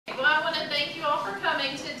you all for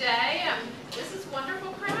coming today. This is a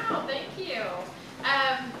wonderful crowd. Thank you.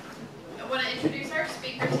 I want to introduce our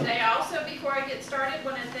speaker today. Also, before I get started,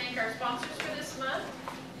 want to thank our sponsors for this month,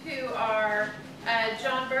 who are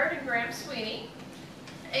John Bird and Graham Sweeney.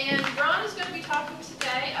 And Ron is going to be talking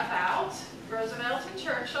today about Roosevelt and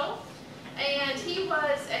Churchill. And he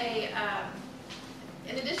was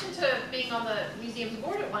in addition to being on the museum's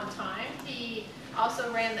board at one time, he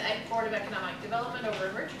also ran the Board of Economic Development over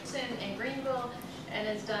in Richardson and Greenville, and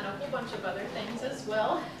has done a whole bunch of other things as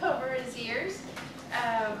well over his years.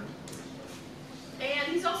 And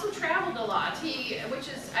he's also traveled a lot, which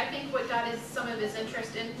is, I think, what got some of his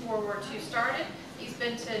interest in World War II started. He's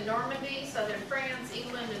been to Normandy, southern France,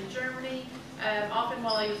 England, and Germany, often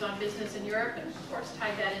while he was on business in Europe, and of course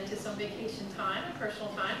tied that into some vacation time and personal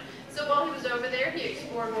time. So while he was over there, he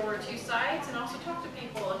explored World War II sites and also talked to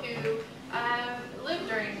people who lived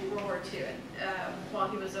during World War II while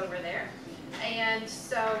he was over there. And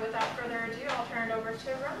so without further ado, I'll turn it over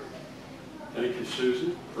to Ron. Thank you,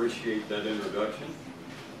 Susan. Appreciate that introduction.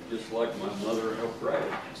 Just like my mother helped write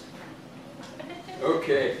it.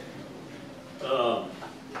 Okay. Come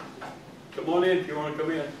on in if you want to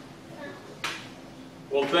come in.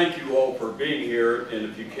 Well, thank you all for being here. And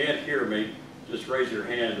if you can't hear me, just raise your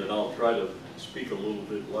hand and I'll try to speak a little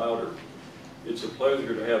bit louder. It's a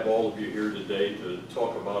pleasure to have all of you here today to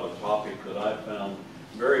talk about a topic that I found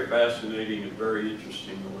very fascinating and very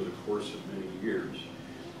interesting over the course of many years.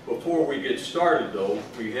 Before we get started, though,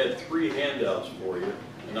 we had 3 handouts for you,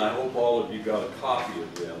 and I hope all of you got a copy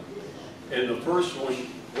of them. And the first one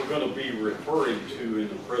we're going to be referring to in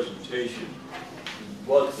the presentation,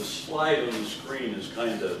 but the slide on the screen is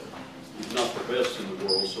kind of not the best in the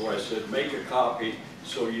world, so I said make a copy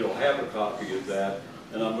so you'll have a copy of that.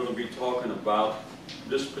 And I'm going to be talking about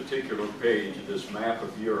this particular page, this map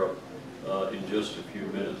of Europe, in just a few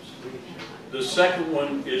minutes. The second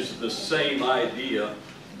one is the same idea.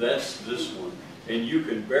 That's this one. And you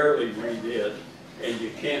can barely read it, and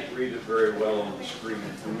you can't read it very well on the screen.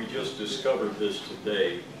 And we just discovered this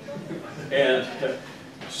today. And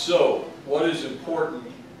so, what is important,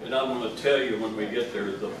 and I'm going to tell you when we get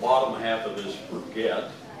there, the bottom half of this,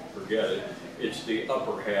 forget it. It's the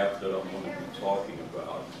upper half that I'm going to be talking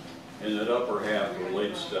about. And that upper half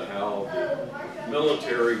relates to how the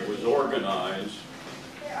military was organized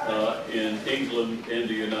in England and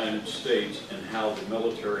the United States, and how the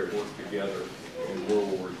military worked together in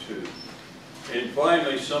World War II. And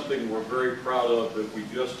finally, something we're very proud of that we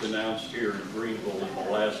just announced here in Greenville in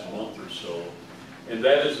the last month or so, and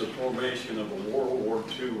that is the formation of a World War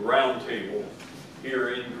II roundtable here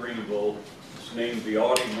in Greenville. It's named the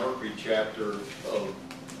Audie Murphy chapter of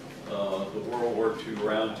the World War II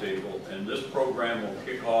Roundtable, and this program will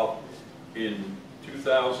kick off in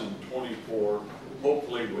 2024,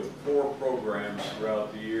 hopefully with 4 programs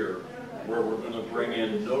throughout the year, where we're going to bring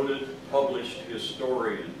in noted published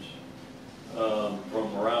historians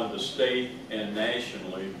from around the state and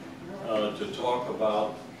nationally to talk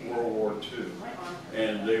about World War II.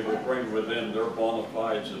 And they will bring with them their bona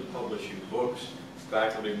fides of publishing books,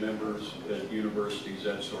 faculty members at universities,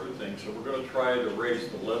 that sort of thing. So we're going to try to raise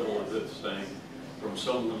the level of this thing from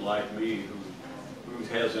someone like me who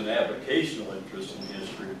has an avocational interest in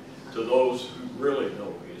history to those who really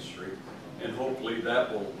know history. And hopefully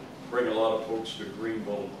that will bring a lot of folks to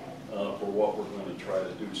Greenville for what we're going to try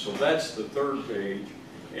to do. So that's the 3rd page.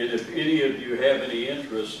 And if any of you have any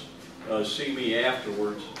interest, see me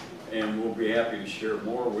afterwards and we'll be happy to share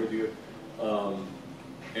more with you.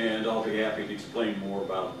 And I'll be happy to explain more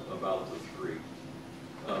about the 3,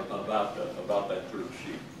 about that 3rd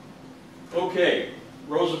sheet. Okay,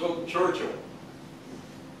 Roosevelt and Churchill.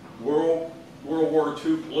 World War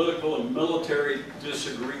II political and military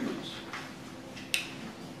disagreements.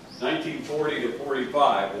 1940 to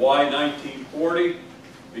 45. Why 1940?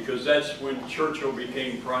 Because that's when Churchill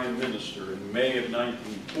became prime minister. In May of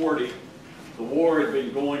 1940, the war had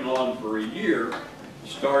been going on for a year.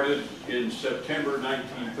 Started in September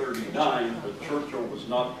 1939, but Churchill was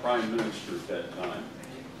not prime minister at that time.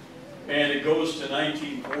 And it goes to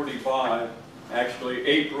 1945, actually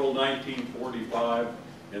April 1945,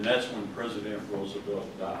 and that's when President Roosevelt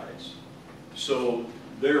dies. So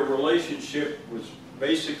their relationship was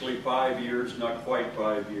basically 5 years, not quite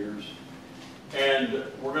 5 years. And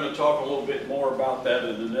we're going to talk a little bit more about that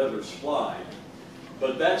in another slide.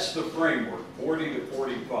 But that's the framework, 40 to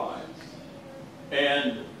 45.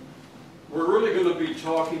 And we're really going to be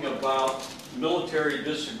talking about military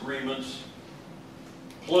disagreements,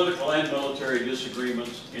 political and military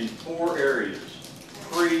disagreements in 4 areas.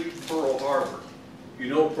 Pre-Pearl Harbor. You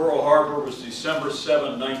know Pearl Harbor was December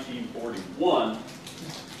 7, 1941.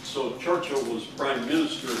 so Churchill was prime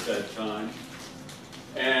minister at that time.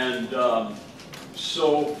 And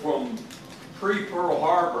so from pre-Pearl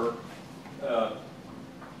Harbor,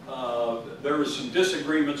 there was some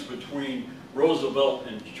disagreements between Roosevelt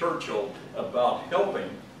and Churchill about helping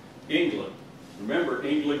England. Remember,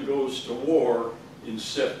 England goes to war in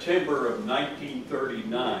September of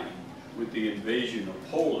 1939 with the invasion of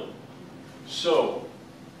Poland. So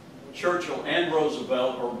Churchill and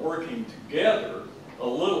Roosevelt are working together a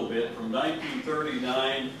little bit from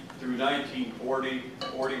 1939 through 1940,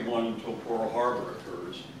 41 until Pearl Harbor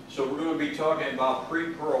occurs. So we're going to be talking about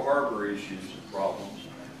pre-Pearl Harbor issues and problems.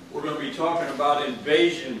 We're going to be talking about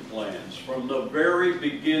invasion plans. From the very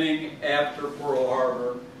beginning after Pearl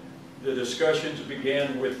Harbor, the discussions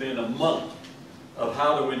began within a month of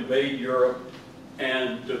how to invade Europe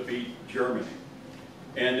and defeat Germany.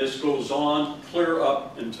 And this goes on clear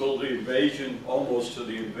up until the invasion, almost to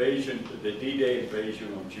the invasion, the D-Day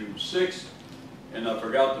invasion on June 6th. And I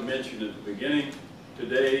forgot to mention at the beginning,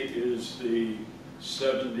 today is the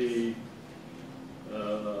 79th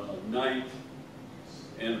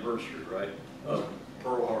anniversary, right, of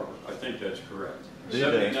Pearl Harbor. I think that's correct.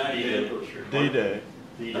 79th anniversary. D-Day.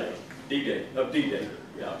 D-Day. D-Day, of D-Day.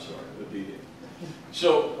 Yeah, I'm sorry, of D-Day.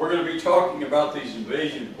 So we're going to be talking about these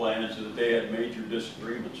invasion plans that they had major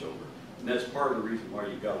disagreements over. And that's part of the reason why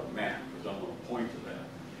you got a map, because I'm going to point to that.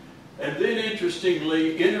 And then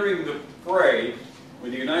interestingly, entering the fray,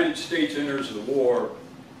 when the United States enters the war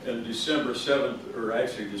on December 7th, or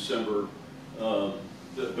actually December,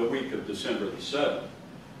 the week of December the 7th,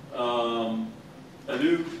 a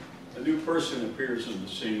new person appears in the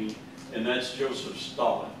scene, and that's Joseph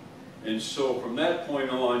Stalin. And so from that point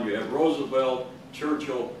on, you have Roosevelt,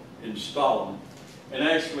 Churchill, and Stalin. And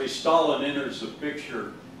actually, Stalin enters the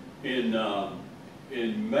picture in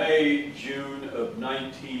May, June of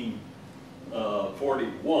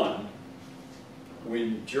 1941,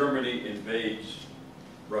 when Germany invades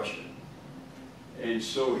Russia. And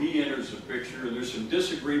so he enters the picture, and there's some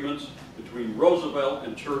disagreements between Roosevelt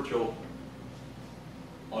and Churchill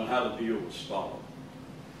on how to deal with Stalin.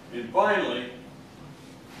 And finally,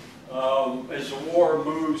 as the war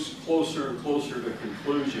moves closer and closer to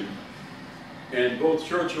conclusion, and both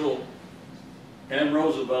Churchill and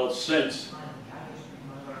Roosevelt sense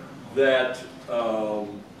that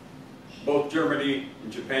both Germany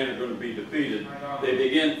and Japan are going to be defeated, they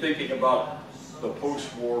begin thinking about the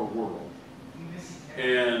post-war world.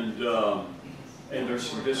 And there's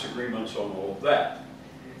some disagreements on all of that.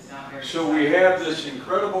 So we have this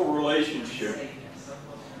incredible relationship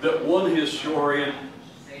that one historian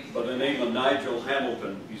by the name of Nigel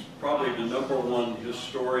Hamilton, he's probably the #1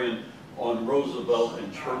 historian on Roosevelt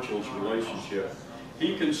and Churchill's relationship.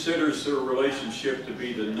 He considers their relationship to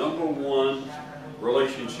be the #1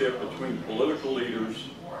 relationship between political leaders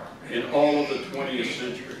in all of the 20th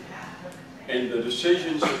century. And the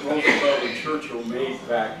decisions that Roosevelt and Churchill made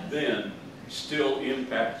back then still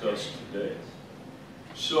impact us today.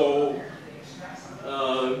 So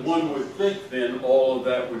one would think then all of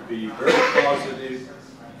that would be very positive,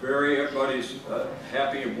 everybody's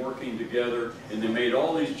happy and working together, and they made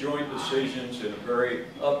all these joint decisions in a very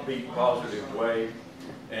upbeat, positive way,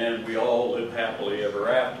 and we all live happily ever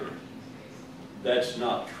after. That's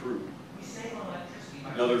not true.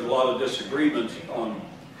 Now there's a lot of disagreements on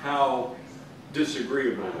how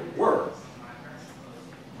disagreeable they were,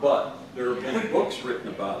 but there have been books written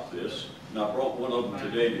about this, and I brought one of them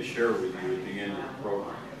today to share with you at the end of the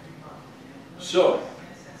program. So,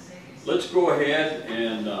 let's go ahead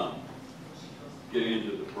and get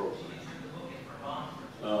into the program.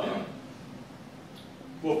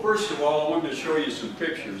 Well, first of all, I wanted to show you some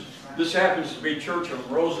pictures. This happens to be Churchill and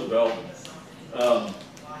Roosevelt.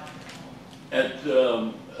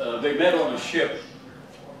 They met on a ship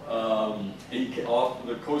off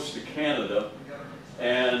the coast of Canada,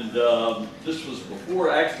 and this was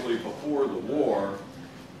actually before the war,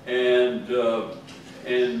 and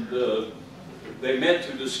they met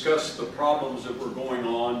to discuss the problems that were going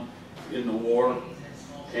on in the war.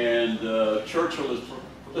 And Churchill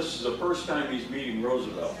this is the first time he's meeting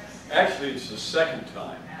Roosevelt. Actually, it's the second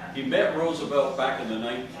time. He met Roosevelt back in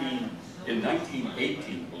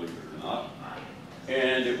 1918, believe it or not.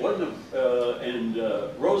 And it wasn't,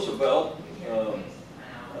 Roosevelt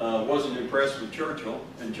wasn't impressed with Churchill,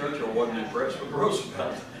 and Churchill wasn't impressed with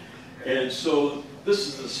Roosevelt. And so this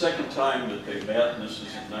is the second time that they met, and this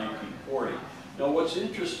is in 1940. Now, what's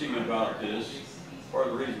interesting about this, part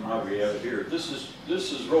of the reason why we have it here, this is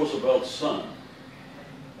Roosevelt's son.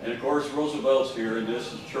 And of course, Roosevelt's here, and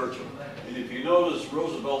this is Churchill. And if you notice,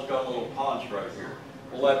 Roosevelt's got a little paunch right here.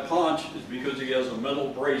 Well, that paunch is because he has a metal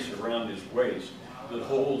brace around his waist. that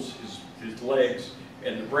holds his legs,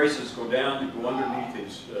 and the braces go down and go underneath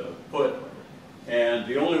his foot. And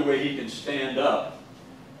the only way he can stand up,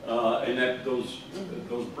 and that those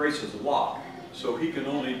braces lock, so he can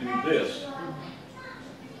only do this.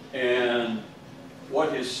 And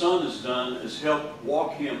what his son has done is help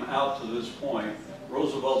walk him out to this point.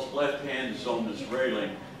 Roosevelt's left hand is on this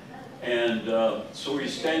railing, and so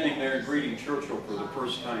he's standing there greeting Churchill for the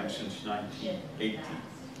first time since 1918.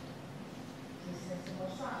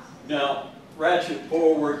 Now, ratchet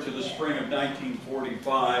forward to the spring of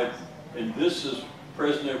 1945, and this is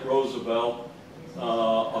President Roosevelt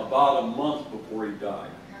about a month before he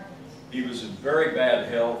died. He was in very bad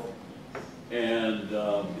health, and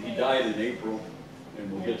he died in April, and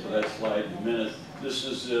we'll get to that slide in a minute. This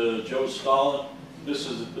is Joe Stalin. This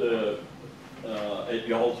is at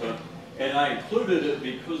Yalta, and I included it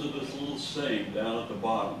because of this little saying down at the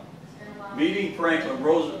bottom. Meeting Franklin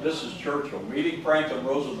Roosevelt, this is Churchill, meeting Franklin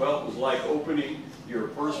Roosevelt was like opening your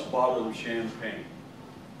first bottle of champagne.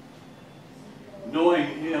 Knowing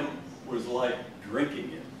him was like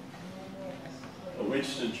drinking it.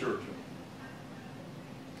 Winston Churchill.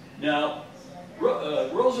 Now,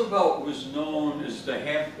 Roosevelt was known as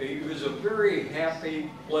he was a very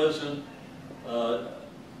happy, pleasant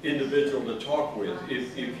individual to talk with.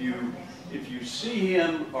 If you see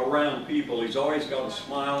him around people, he's always got a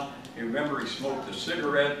smile. You remember he smoked a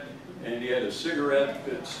cigarette, and he had a cigarette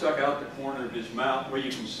that stuck out the corner of his mouth. Well,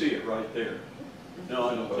 you can see it right there. No,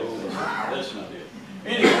 I don't think that's not it.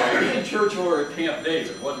 Anyway, he and Churchill were at Camp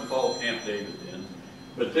David. It wasn't called Camp David then.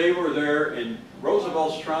 But they were there, and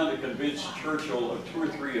Roosevelt's trying to convince Churchill of 2 or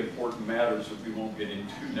 3 important matters that we won't get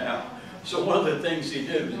into now. So one of the things he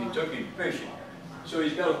did was he took him fishing. So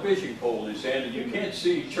he's got a fishing pole in his hand, and you can't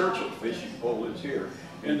see Churchill's fishing pole, it's here.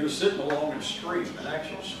 And they're sitting along a stream, an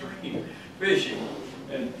actual stream, fishing.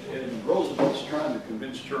 And Roosevelt's trying to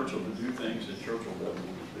convince Churchill to do things that Churchill doesn't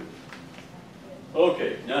want to do.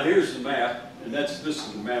 Okay, now here's the map, and this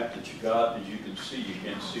is the map that you got. As you can see, you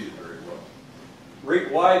can't see it very well.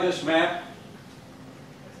 Why this map?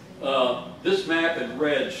 This map in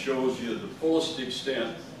red shows you the fullest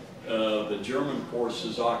extent the German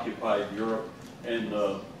forces occupied Europe and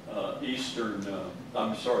the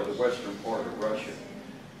western part of Russia.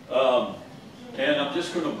 And I'm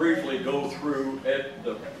just going to briefly go through it.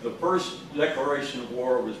 The first declaration of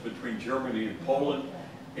war was between Germany and Poland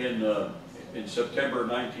in September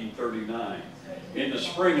 1939. In the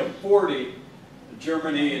spring of 40,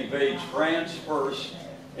 Germany invades France first,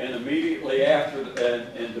 and immediately after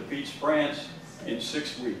and defeats France in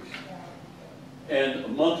 6 weeks. And a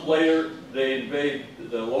month later, they invade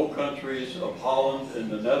the Low Countries of Holland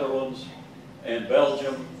and the Netherlands and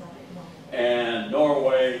Belgium and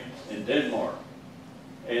Norway and Denmark.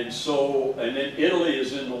 And then Italy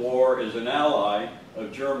is in the war as an ally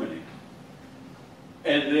of Germany.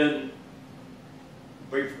 And then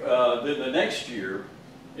the next year,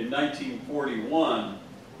 in 1941,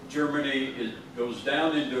 Germany goes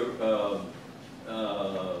down into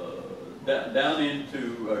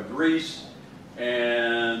Greece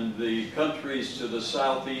and the countries to the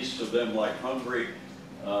southeast of them, like Hungary,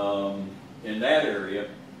 in that area,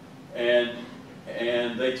 and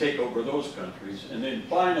they take over those countries. And then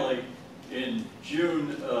finally, in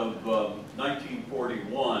June of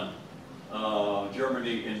 1941,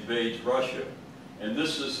 Germany invades Russia. And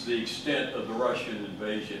this is the extent of the Russian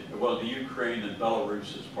invasion. Well, the Ukraine and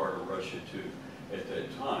Belarus is part of Russia too at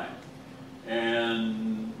that time.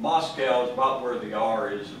 And Moscow is about where the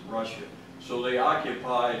R is in Russia. So they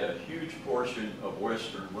occupied a huge portion of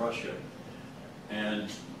Western Russia.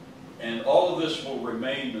 And all of this will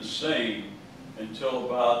remain the same until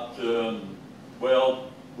about,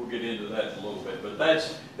 well, we'll get into that in a little bit. But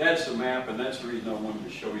that's the map, and that's the reason I wanted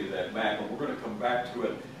to show you that map. And we're going to come back to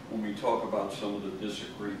it when we talk about some of the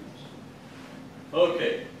disagreements.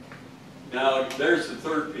 Okay, now there's the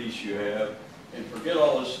third piece you have, and forget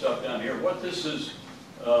all this stuff down here. What this is,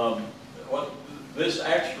 what this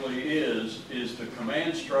actually is the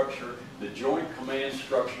command structure, the joint command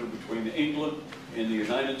structure between England and the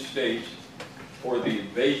United States for the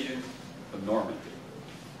invasion of Normandy.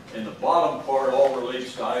 And the bottom part all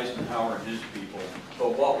relates to Eisenhower and his people.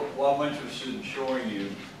 But what I'm interested in showing you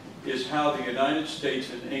is how the United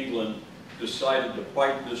States and England decided to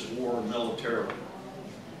fight this war militarily.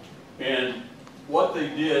 And what they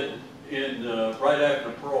did right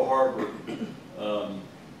after Pearl Harbor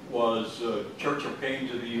was Churchill came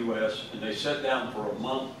to the U.S. and they sat down for a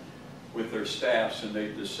month with their staffs, and they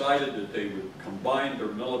decided that they would combine their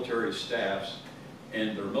military staffs,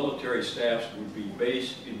 and their military staffs would be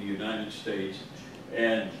based in the United States.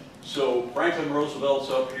 And So Franklin Roosevelt's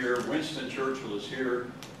up here, Winston Churchill is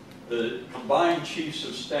here. The combined chiefs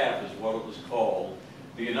of staff is what it was called.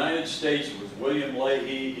 The United States was William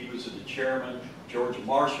Leahy, he was the chairman. George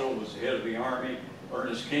Marshall was the head of the Army.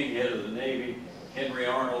 Ernest King, head of the Navy. Henry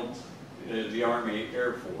Arnold, the Army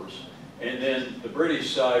Air Force. And then the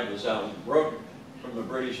British side was Alan Brooke from the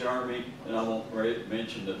British Army, and I won't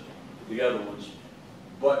mention the other ones.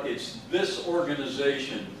 But it's this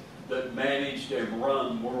organization that managed and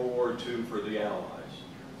run World War II for the Allies.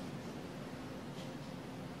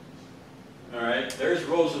 All right, there's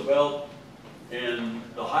Roosevelt, and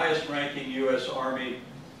the highest ranking U.S. Army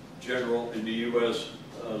general in the U.S.,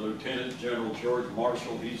 Lieutenant General George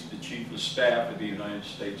Marshall. He's the Chief of Staff of the United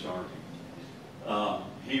States Army.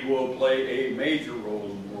 He will play a major role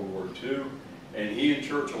in World War II, and he and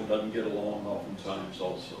Churchill doesn't get along oftentimes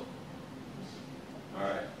also. All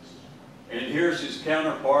right. And here's his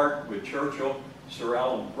counterpart with Churchill, Sir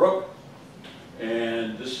Alan Brooke.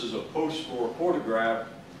 And this is a post-war photograph.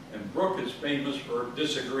 And Brooke is famous for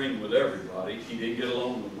disagreeing with everybody. He didn't get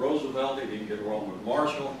along with Roosevelt. He didn't get along with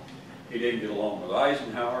Marshall. He didn't get along with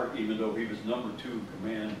Eisenhower, even though he was #2 in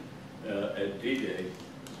command at D-Day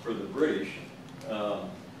for the British.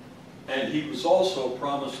 And he was also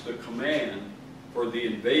promised the command for the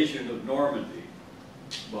invasion of Normandy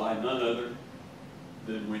by none other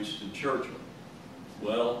than Winston Churchill.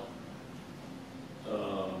 Well,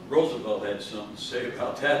 Roosevelt had something to say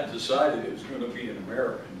about that and decided it was going to be an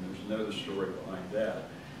American. There's another story behind that.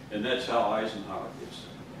 And that's how Eisenhower gets the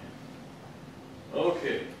command.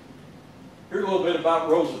 Okay. Here's a little bit about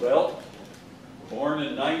Roosevelt. Born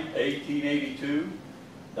in 1882,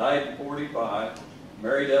 died in 45,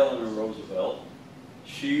 married Eleanor Roosevelt.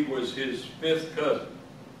 She was his 5th cousin.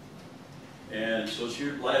 And so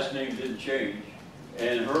her last name didn't change.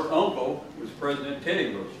 And her uncle was President Teddy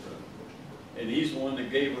Roosevelt. And he's the one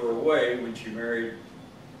that gave her away when she married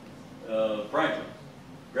Franklin.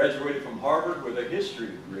 Graduated from Harvard with a history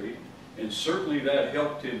degree, and certainly that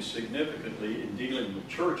helped him significantly in dealing with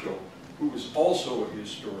Churchill, who was also a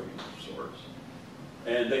historian of sorts.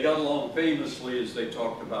 And they got along famously as they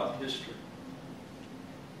talked about history.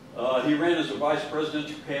 He ran as a vice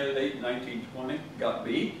presidential candidate in 1920, got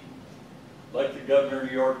beat, elected governor of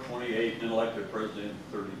New York 28, and elected president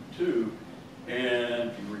 32.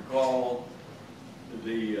 And if you recall,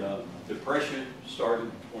 the Depression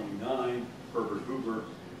started in 29. Herbert Hoover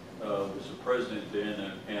was the president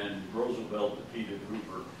then, and Roosevelt defeated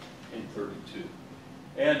Hoover in 32.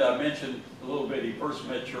 And I mentioned a little bit, he first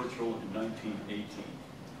met Churchill in 1918.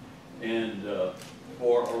 And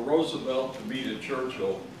for a Roosevelt to meet a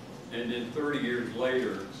Churchill, and then 30 years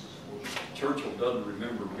later, Churchill doesn't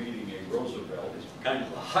remember meeting a Roosevelt, is kind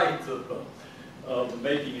of the height of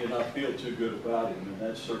making you not feel too good about him, and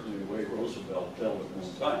that's certainly the way Roosevelt felt at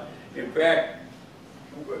one time. In fact,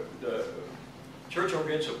 Churchill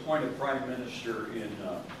gets appointed prime minister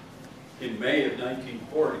in May of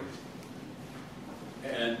 1940,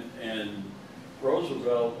 and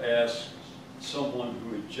Roosevelt asked someone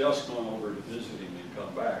who had just gone over to visit him and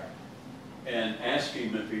come back, and asked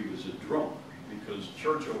him if he was a drunk, because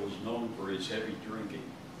Churchill was known for his heavy drinking.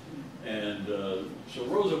 And so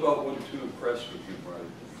Roosevelt wasn't too impressed with him right at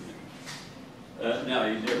the beginning. Now,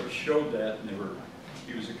 he never showed that,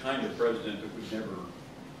 he was the kind of president that would never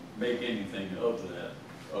make anything of that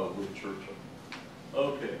with Churchill.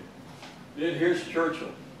 Okay, then here's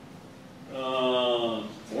Churchill.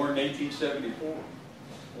 Born in 1874,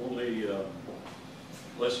 only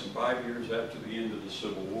less than 5 years after the end of the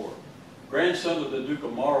Civil War. Grandson of the Duke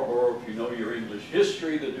of Marlborough. If you know your English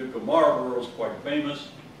history, the Duke of Marlborough is quite famous.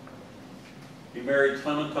 He married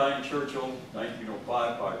Clementine Churchill,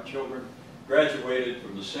 1905, 5 children. Graduated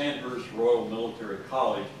from the Sandhurst Royal Military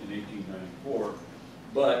College in 1894,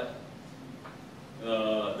 but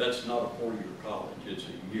that's not a 4-year college. It's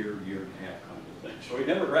a year, year and a half kind of thing. So he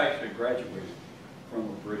never actually graduated from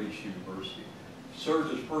a British university.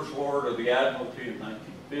 Served as First Lord of the Admiralty in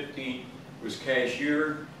 1915, was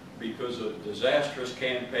cashier because of a disastrous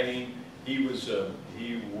campaign. He was a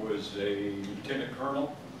lieutenant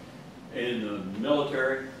colonel in the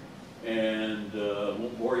military, and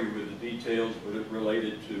won't bore you with the details, but it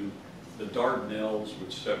related to the Dardanelles,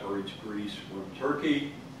 which separates Greece from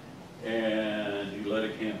Turkey, and he led a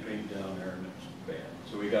campaign down there, and it was bad,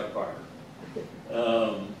 so he got fired.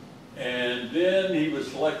 And then he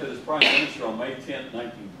was selected as Prime Minister on May 10,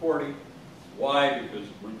 1940. Why? Because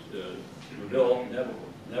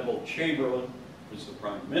Neville Chamberlain was the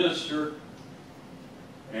Prime Minister,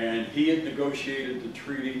 and he had negotiated the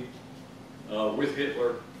treaty with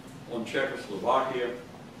Hitler on Czechoslovakia,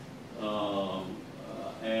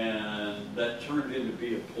 and that turned into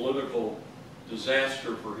be a political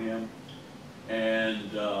disaster for him,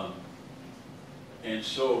 and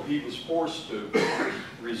so he was forced to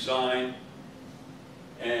resign,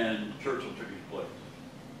 and Churchill took his place.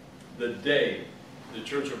 The day that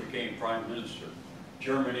Churchill became prime minister,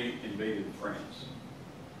 Germany invaded France.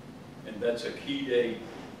 And that's a key date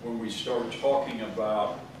when we start talking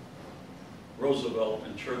about Roosevelt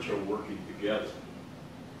and Churchill working together.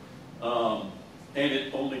 And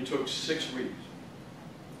it only took 6 weeks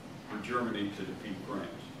for Germany to defeat France.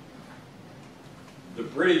 The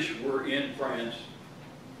British were in France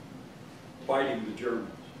fighting the Germans.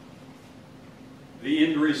 The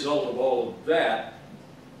end result of all of that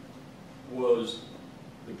was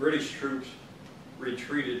the British troops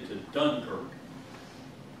retreated to Dunkirk.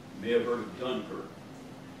 You may have heard of Dunkirk.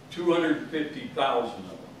 250,000 of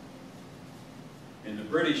them. And the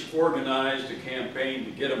British organized a campaign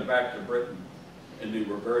to get them back to Britain, and they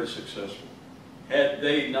were very successful. Had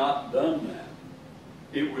they not done that,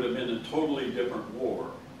 it would have been a totally different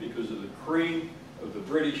war, because of the cream of the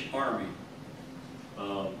British Army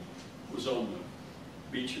was on the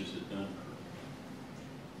beaches at Dunkirk.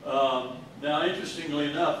 Now,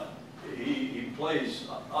 interestingly enough, he plays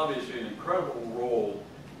obviously an incredible role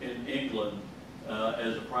in England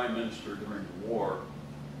as a prime minister during the war.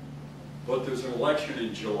 But there's an election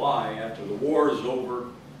in July after the war is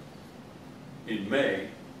over in May,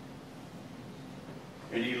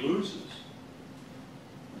 and he loses.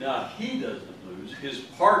 Now, he doesn't lose, his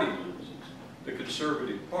party loses, the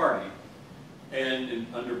Conservative Party, and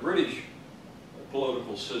under British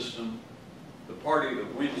political system, the party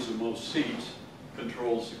that wins the most seats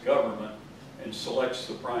controls the government and selects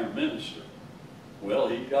the prime minister. Well,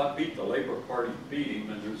 he got beat, the Labour Party beat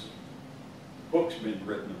him, and there's books been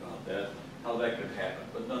written about that, how that could happen,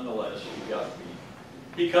 but nonetheless, he got beat.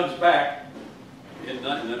 He comes back in the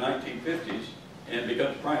 1950s and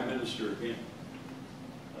becomes prime minister again.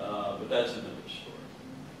 But that's another story.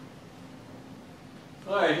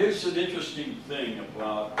 All right, here's an interesting thing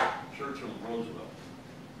about Churchill and Roosevelt.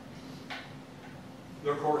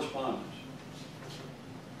 Their correspondence.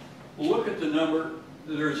 Look at the number.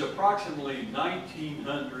 There's approximately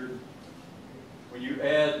 1,900. When you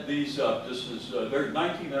add these up, there's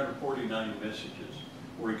 1,949 messages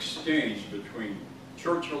were exchanged between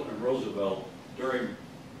Churchill and Roosevelt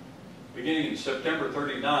beginning in September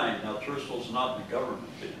 39. Now, Churchill's not in the government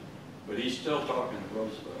then, but he's still talking to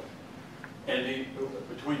Roosevelt. And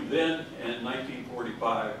between then and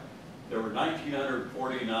 1945, there were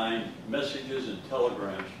 1,949 messages and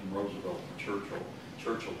telegrams from Roosevelt to Churchill,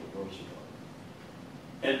 Churchill to Roosevelt.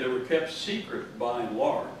 And they were kept secret by and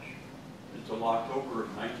large until October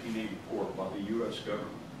of 1984 by the U.S.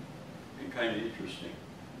 government. And kind of interesting.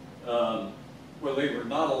 Well, they were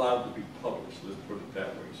not allowed to be published, let's put it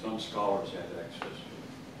that way. Some scholars had access to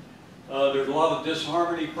it. There's a lot of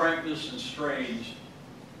disharmony, frankness, and strange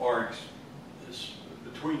arcs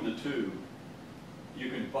between the two you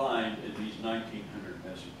can find in these 1,900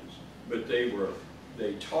 messages. But they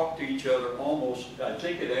talk to each other almost, I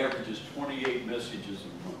think it averages 28 messages a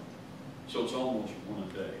month. So it's almost one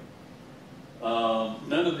a day.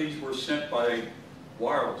 None of these were sent by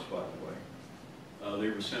wireless, by the way. They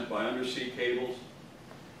were sent by undersea cables,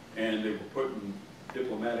 and they were put in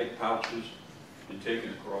diplomatic pouches and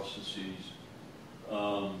taken across the seas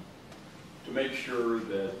to make sure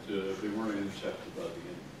that they weren't intercepted by the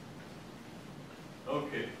enemy.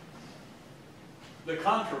 Okay. The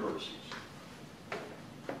controversies.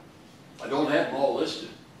 I don't have them all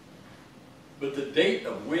listed, but the date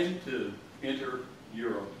of when to enter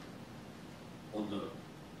Europe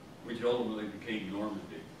which ultimately became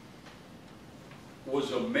Normandy,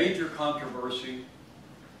 was a major controversy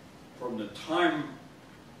from the time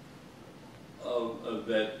of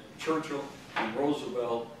that Churchill and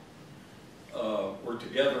Roosevelt were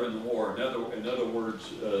together in the war. In other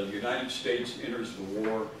words, the United States enters the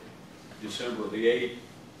war December the 8th.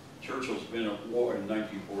 Churchill's been at war in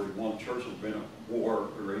 1941. Churchill's been at war,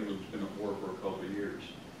 or England's been at war for a couple of years.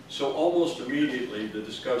 So almost immediately the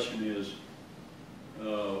discussion is,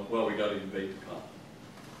 well, we got to invade the continent.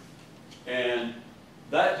 And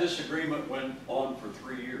that disagreement went on for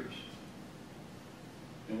 3 years.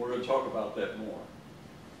 And we're going to talk about that more.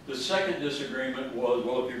 The second disagreement was,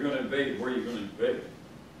 well, if you're going to invade, where are you going to invade?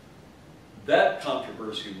 That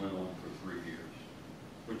controversy went on for 3 years.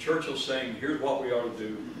 With Churchill saying, here's what we ought to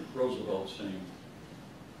do, Roosevelt saying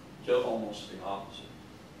just almost the opposite.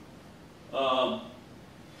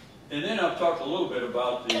 And then I've talked a little bit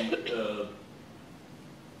about the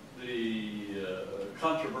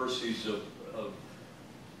controversies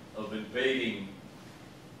of invading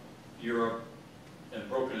Europe and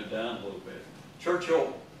broken it down a little bit.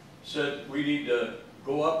 Churchill said we need to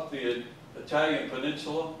go up the Italian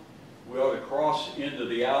peninsula, we ought to cross into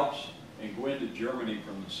the Alps and go into Germany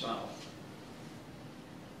from the south.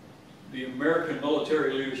 The American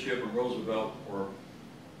military leadership and Roosevelt were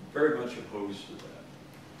very much opposed to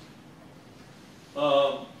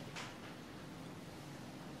that.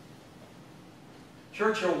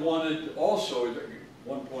 Churchill wanted also, at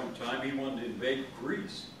one point in time, he wanted to invade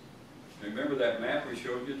Greece. Remember that map we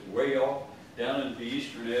showed you? It's way off down at the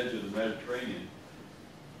eastern edge of the Mediterranean.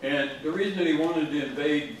 And the reason that he wanted to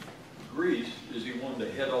invade Greece is he wanted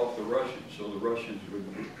to head off the Russians, so the Russians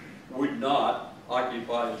would not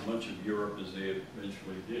occupy as much of Europe as they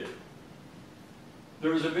eventually did.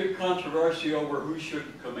 There was a big controversy over who should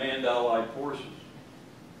command Allied forces.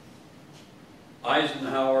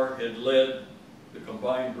 Eisenhower had led the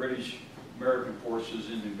combined British-American forces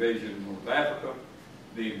in the invasion of North Africa,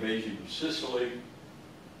 the invasion of Sicily,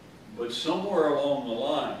 but somewhere along the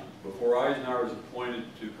line, before Eisenhower was appointed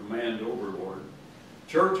to command Overlord,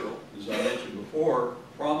 Churchill, as I mentioned before,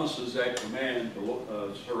 promises that command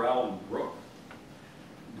to Sir Alan Brooke.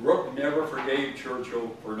 Brooke never forgave Churchill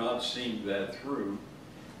for not seeing that through,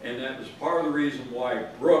 and that was part of the reason why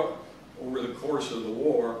Brooke, over the course of the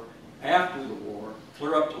war, after the war,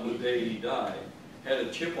 clear up to the day he died, had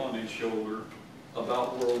a chip on his shoulder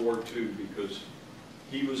about World War II because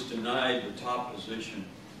he was denied the top position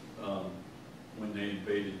when they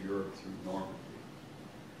invaded Europe through Normandy.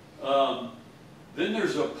 Then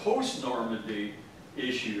there's a post-Normandy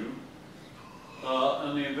issue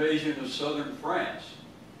on the invasion of southern France.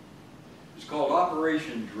 It's called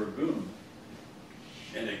Operation Dragoon.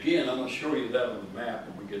 And again, I'm going to show you that on the map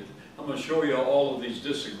when we get to, I'm going to show you all of these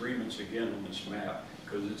disagreements again on this map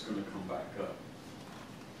because it's going to come back up.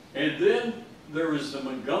 And then there was the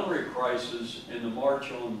Montgomery crisis and the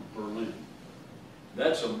March on Berlin.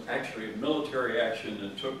 That's actually a military action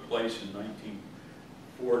that took place in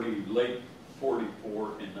 1940, late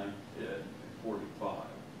 44 and 1945.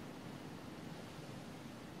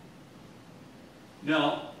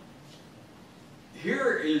 Now,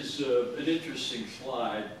 here is an interesting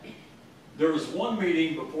slide. There was one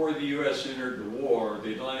meeting before the U.S. entered the war,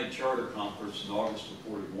 the Atlantic Charter Conference in August of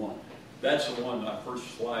 41. That's the one, my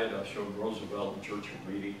first slide, I showed Roosevelt and Churchill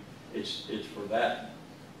meeting. It's for that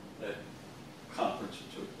conference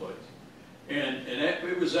that took place. And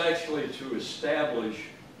it was actually to establish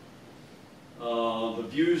the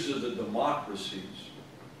views of the democracies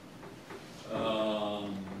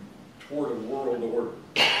toward a world order.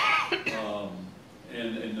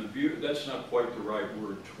 And the view, that's not quite the right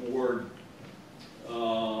word, toward,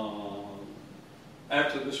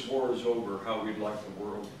 after this war is over, how we'd like the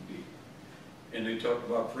world to be. And they talk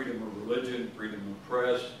about freedom of religion, freedom of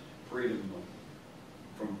press, freedom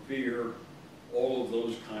from fear, all of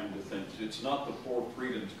those kind of things. It's not the Four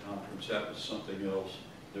Freedoms Conference, that was something else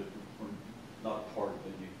that were not part of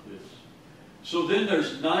any of this. So then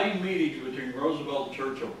there's 9 meetings between Roosevelt and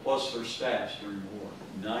Churchill plus their staffs during the war,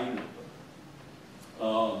 9 of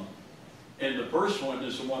them. And the first one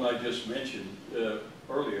is the one I just mentioned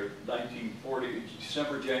earlier, 1940,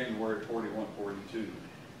 December, January 41, 42,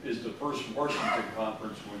 is the first Washington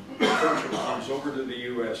conference when Churchill comes over to the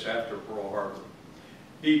U.S. after Pearl Harbor.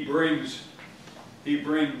 He brings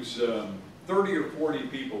 30 or 40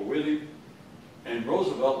 people with him, and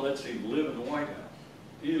Roosevelt lets him live in the White House.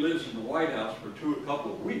 He lives in the White House for a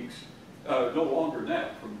couple of weeks, no longer than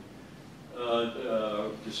that, from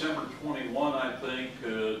December 21, I think,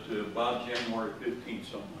 to about January 15,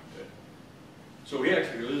 something like that. So he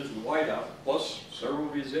actually lives in the White House, plus several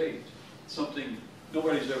of his aides, something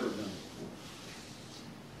nobody's ever done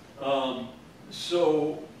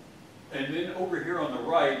before. And then over here on the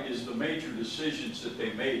right is the major decisions that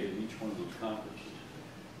they made at each one of those conferences.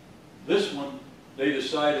 This one, they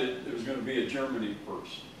decided there was going to be a Germany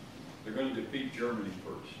first. They're going to defeat Germany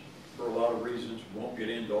first for a lot of reasons. We won't get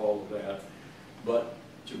into all of that. But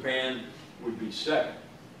Japan would be second.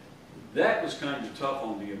 That was kind of tough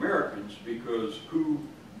on the Americans because who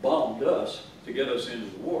bombed us to get us into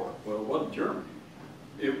the war? Well, it wasn't Germany.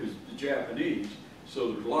 It was the Japanese. So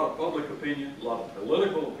there was a lot of public opinion, a lot of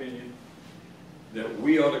political opinion that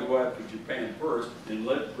we ought to go after Japan first and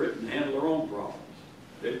let Britain handle their own problems.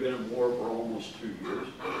 They've been in war for almost 2 years,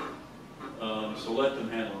 so let them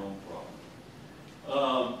handle their own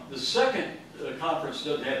problems. The second conference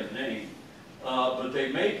doesn't have a name, but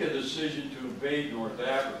they make a decision to invade North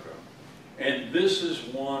Africa. And this is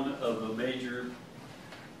one of the major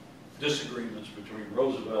disagreements between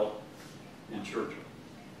Roosevelt and Churchill.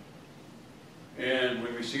 And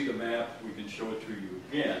when we see the map, we can show it to you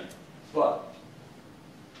again. But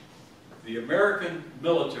the American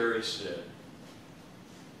military said,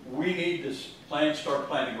 we need to start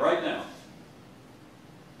planning right now,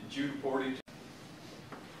 in June 42.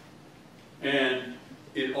 And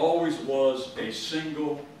it always was a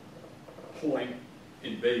single point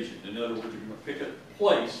invasion. In other words, you're going to pick a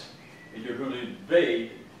place and you're going to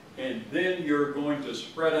invade, and then you're going to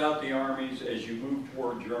spread out the armies as you move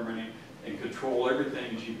toward Germany and control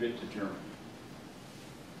everything as you get to Germany.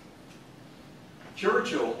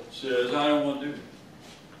 Churchill says, I don't want to do that.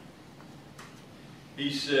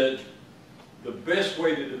 He said, the best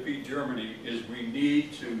way to defeat Germany is we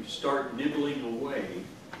need to start nibbling away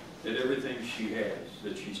at everything she has,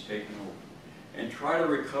 that she's taken over, and try to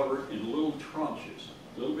recover in little tranches,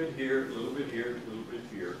 a little bit here, a little bit here, a little bit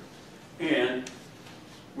here, and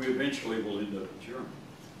we eventually will end up in Germany.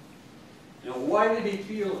 Now, why did he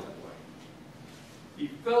feel that way? He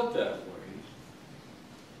felt that way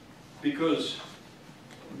because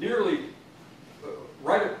nearly,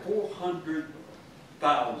 right at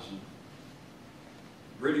 400,000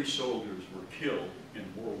 British soldiers were killed in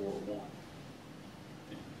World War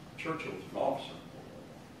I. Churchill was an officer in World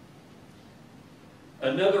War I.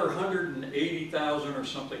 Another 180,000 or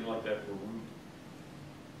something like that were wounded.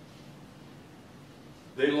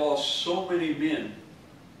 They lost so many men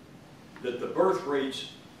that the birth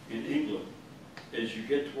rates in England, as you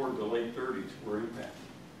get toward the late 30s, were impacted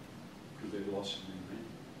because they lost so many men.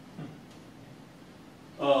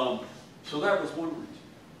 So that was one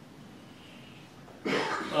reason.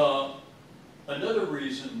 Another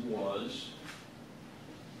reason was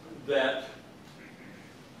that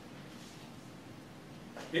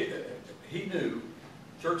he knew,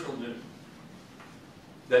 Churchill knew,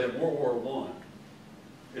 that in World War I,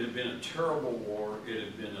 it had been a terrible war. It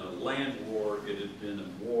had been a land war. It had been a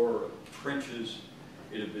war of trenches.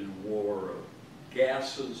 It had been a war of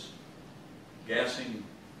gases, gassing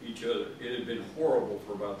each other. It had been horrible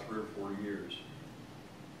for about 3 or 4 years.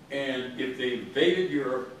 And if they invaded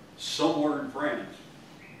Europe somewhere in France,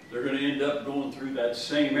 they're going to end up going through that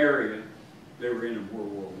same area they were in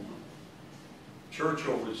World War I.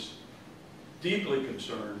 Churchill was deeply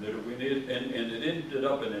concerned that if we did, and it ended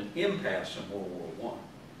up in an impasse in World War I.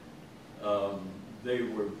 They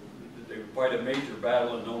would fight a major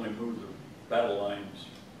battle and only move the battle lines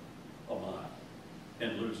a mile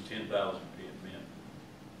and lose 10,000 men.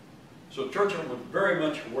 So Churchill was very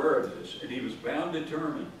much aware of this, and he was bound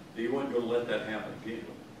determined that he wasn't going to let that happen again.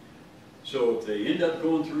 So if they end up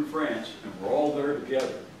going through France and we're all there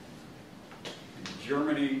together, and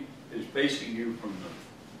Germany is facing you from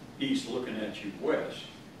the east looking at you west,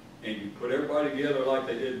 and you put everybody together like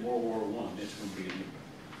they did in World War I, it's going to be an impact.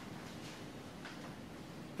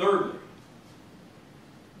 Thirdly,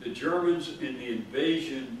 the Germans in the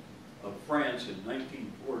invasion of France in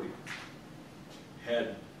 1940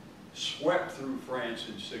 had swept through France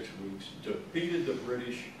in 6 weeks, defeated the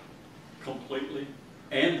British completely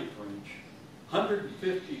and the French.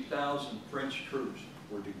 150,000 French troops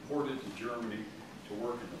were deported to Germany to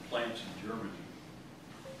work in the plants in Germany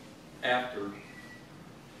after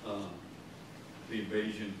the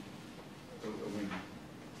invasion, when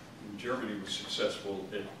Germany was successful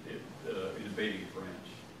at invading France.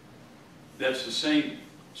 That's the same.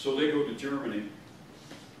 So they go to Germany.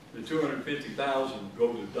 The 250,000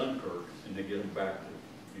 go to Dunkirk, and they get them back to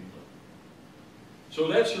England. So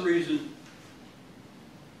that's the reason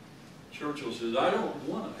Churchill says, I don't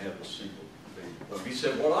want to have a single invasion. He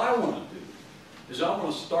said, what I want to do is I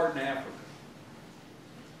want to start in Africa.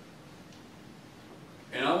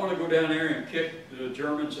 And I want to go down there and kick the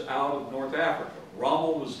Germans out of North Africa.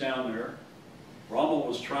 Rommel was down there. Rommel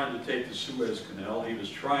was trying to take the Suez Canal. He was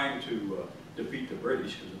trying to defeat the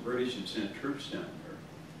British, because the British had sent troops down there.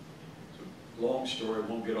 It's a long story,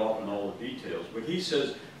 won't get off in all the details. But he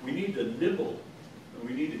says, we need to nibble, and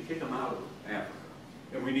we need to kick them out of Africa.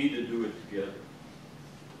 And we need to do it together.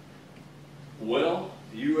 Well,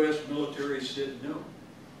 the U.S. military said no.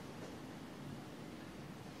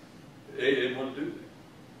 They didn't want to do that.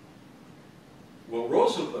 Well,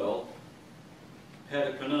 Roosevelt had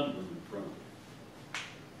a conundrum in front of him.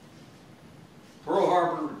 Pearl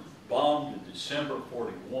Harbor was bombed in December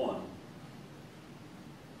 '41,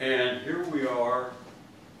 and here we are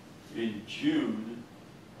in June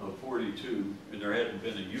of '42, and there hadn't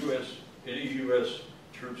been any U.S.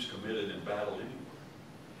 troops committed in battle anywhere.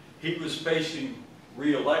 He was facing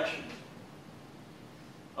re-election.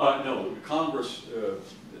 No, Congress,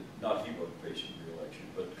 not he wasn't facing re-election,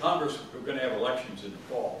 but Congress were going to have elections in the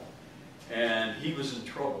fall. And he was in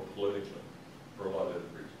trouble politically for a lot of other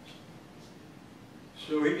reasons.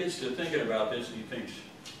 So he gets to thinking about this and he thinks,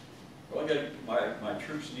 Well, my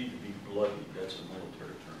troops need to be bloody. That's a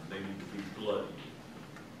military term. They need to be bloody.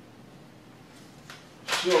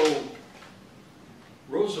 So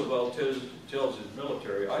Roosevelt tells his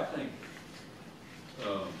military, I think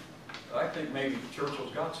maybe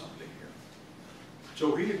Churchill's got something here.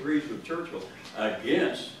 So he agrees with Churchill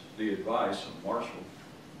against the advice of Marshall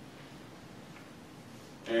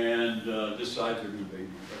and decides to invade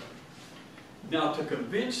Europe. Now, to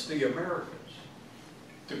convince the Americans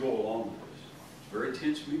to go along with this, it's a very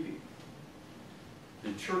tense meeting.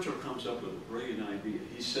 And Churchill comes up with a brilliant idea.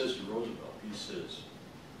 He says to Roosevelt, he says,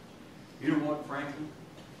 you know what, Franklin?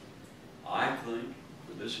 I think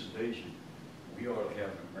for this invasion, we ought to have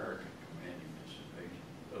an American commanding this invasion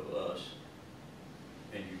of us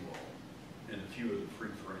and you all, and a few of the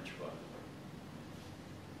Free French, by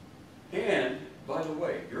the way. And, by the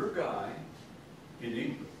way, your guy in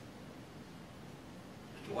England,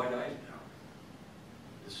 Dwight Eisenhower,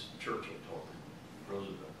 this is Churchill talking,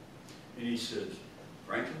 Roosevelt, and he says,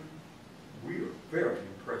 Franklin, we are very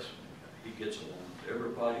impressed with the guy. He gets along with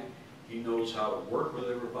everybody. He knows how to work with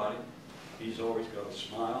everybody. He's always got a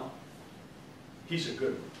smile. He's a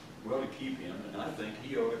good one. We ought to keep him, and I think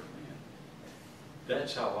he ought to come in.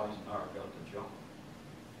 That's how Eisenhower got the job.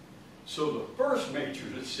 So the first major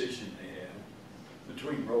decision they had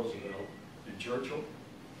between Roosevelt and Churchill,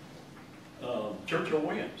 Churchill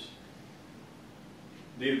wins.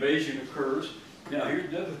 The invasion occurs. Now here's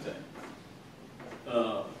another thing.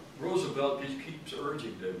 Roosevelt just keeps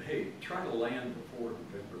urging them, hey, try to land before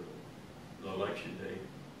November, the election day.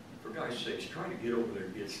 For God's sakes, try to get over there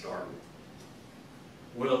and get started.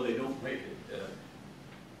 Well, they don't make it.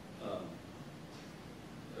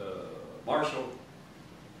 Marshall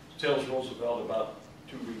tells Roosevelt about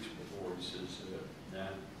 2 weeks before, he says,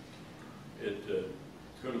 nah, it's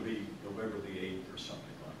going to be November the 8th or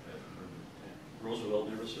something like that. Roosevelt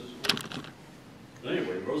never says a word. But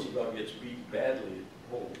anyway, Roosevelt gets beat badly at the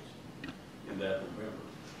polls in that November.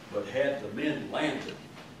 But had the men landed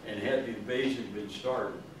and had the invasion been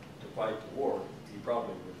started to fight the war, he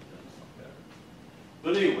probably would have done something better.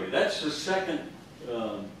 But anyway, that's the second,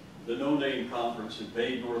 the no-name conference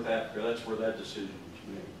invade North Africa. That's where that decision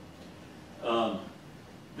was made.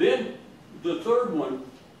 Then the third one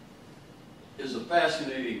is a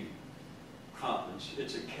fascinating conference.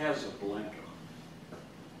 It's at Casablanca.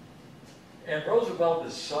 And Roosevelt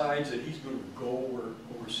decides that he's going to go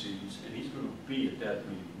overseas and he's going to be at that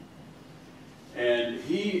meeting. And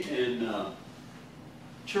he and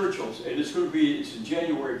Churchill's, and it's in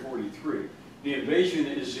January 43. The invasion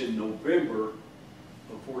is in November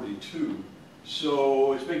of 42.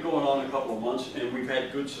 So it's been going on a couple of months and we've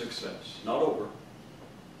had good success. Not over,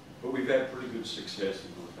 but we've had pretty good success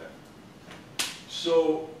in North Africa.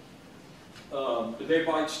 So they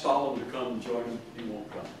invite Stalin to come and join them. He won't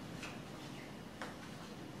come.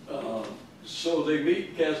 So they meet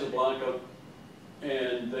in Casablanca,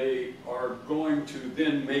 and they are going to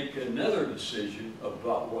then make another decision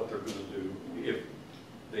about what they're going to do if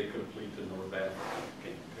they complete the North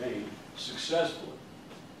African campaign successfully.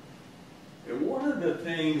 And one of the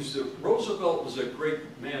things that Roosevelt was a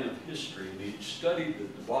great man of history, and he studied the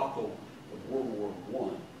debacle of World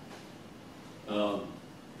War I.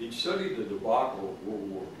 He studied the debacle of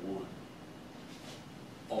World War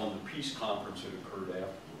I on the peace conference that occurred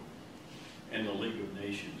afterward, and the League of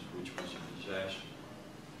Nations, which was a disaster.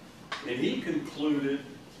 And he concluded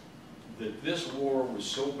that this war was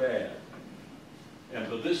so bad, and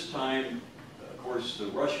by this time, of course, the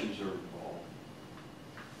Russians are involved,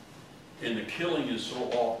 and the killing is so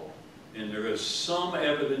awful, and there is some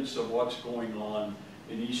evidence of what's going on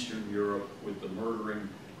in Eastern Europe with the murdering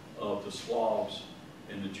of the Slavs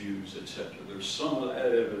and the Jews, etc. There's some of that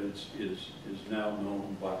evidence is now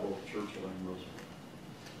known by both Churchill and Roosevelt.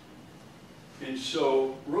 And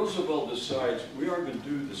so Roosevelt decides we are going to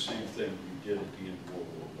do the same thing we did at the end of World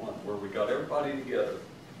War I, where we got everybody together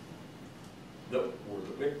that were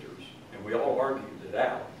the victors, and we all argued it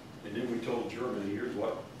out. And then we told Germany, here's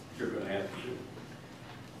what you're going to have to do.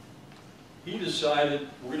 He decided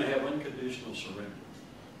we're going to have unconditional surrender.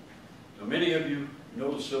 Now, many of you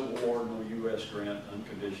know the Civil War, no U.S. grant,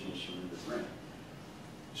 unconditional surrender grant.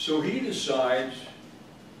 So he decides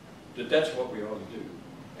that that's what we ought to do.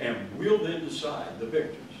 And we'll then decide, the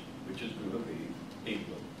victors, which is going to be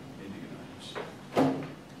England and the United States,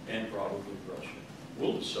 and probably Russia.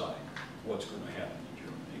 We'll decide what's going to happen to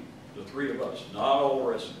Germany, the three of us, not all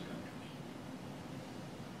the rest of the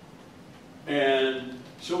countries. And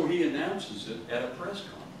so he announces it at a press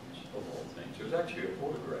conference, of all things. There's actually a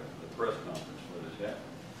photograph of the press conference where this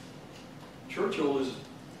happened. Churchill is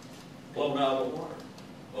blown out of the water.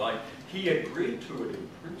 Like, he agreed to it in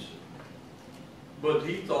principle. But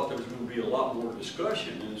he thought there was going to be a lot more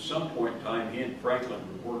discussion, and at some point in time, he and Franklin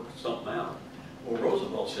would work something out. Well,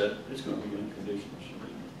 Roosevelt said, it's going to be unconditional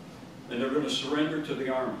surrender. And they're going to surrender to the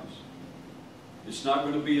armies. It's not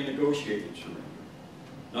going to be a negotiated surrender.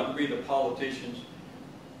 Not going to be the politicians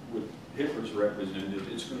with Hitler's representatives.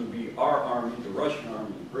 It's going to be our army, the Russian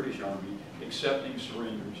army, the British army, accepting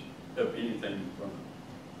surrenders of anything in front of them.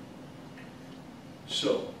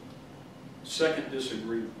 So, second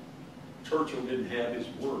disagreement. Churchill didn't have his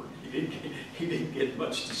word. He didn't get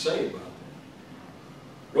much to say about that.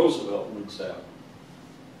 Roosevelt wins out.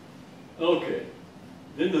 Okay.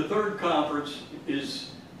 Then the third conference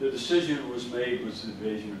is the decision was made was the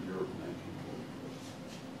invasion of Europe in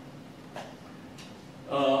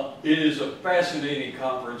 1944. It is a fascinating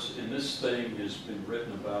conference, and this thing has been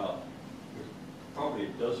written about. There's probably a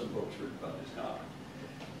dozen books written about this conference.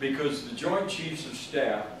 Because the Joint Chiefs of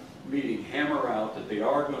Staff meeting hammer out that they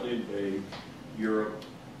are going to invade Europe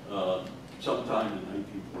sometime in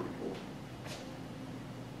 1944.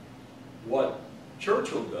 What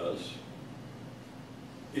Churchill does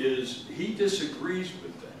is he disagrees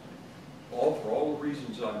with that, for all the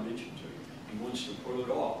reasons I mentioned to you. He wants to put it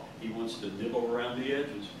off. He wants to nibble around the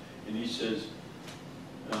edges, and he says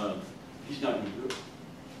he's not going to do it.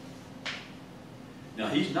 Now,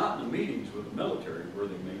 he's not in the meetings with the military where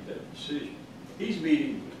they make that decision. He's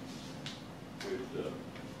meeting with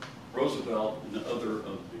Roosevelt and the other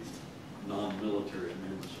of the non-military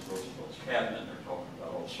members of Roosevelt's cabinet. They're talking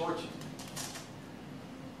about all sorts of things.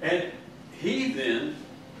 And he then,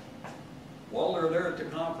 while they're there at the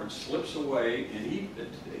conference, slips away, and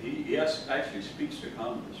he actually speaks to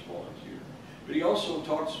Congress while he's here. But he also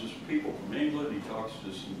talks to some people from England. He talks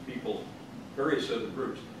to some people, various other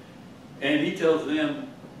groups. And he tells them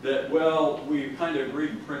that, well, we kind of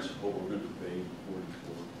agreed in principle we're going to invade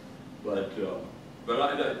 44. But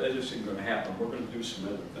that just isn't going to happen. We're going to do some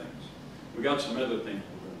other things. We got some other things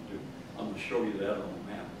we're going to do. I'm going to show you that on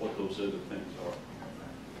the map, what those other things are.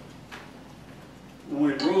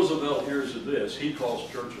 When Roosevelt hears of this, he calls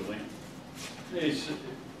Churchill in. He said,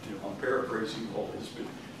 I'm paraphrasing all this, but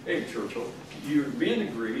hey, Churchill, your men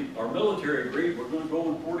agreed, our military agreed, we're going to go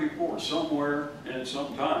in 44 somewhere and at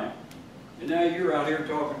some time. And now you're out here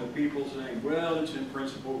talking to people saying, well, it's in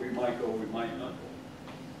principle, we might go, we might not go.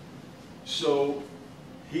 So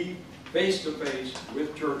he, face to face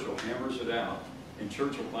with Churchill, hammers it out, and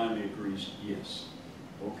Churchill finally agrees, yes,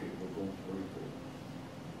 okay, we're going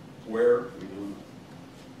 44. Where? We don't know.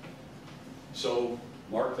 So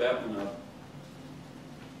mark that one up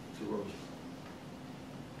to Roosevelt.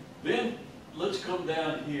 Then let's come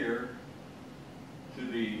down here to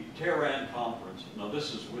the Tehran Conference. Now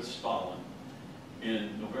this is with Stalin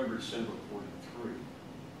in November, December 43.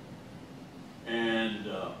 And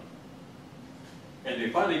they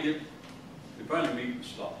finally meet with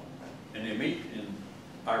Stalin. And they meet in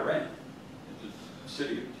Iran, at the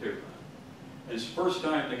city of Tehran. And it's the first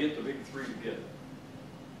time they get the big three together.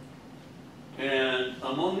 And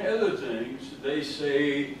among other things, they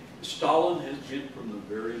say Stalin has been from the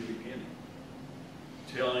very beginning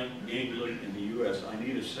telling England and the U.S., I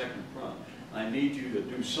need a second front. I need you to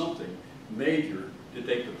do something major to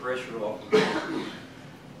take the pressure off of the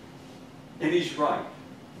And he's right.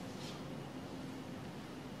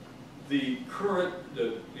 The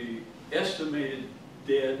estimated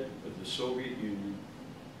dead of the Soviet Union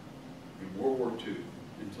in World War II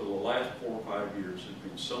until the last 4 or 5 years has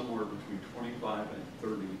been somewhere between 25 and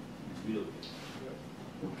 30 million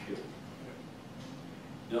were killed.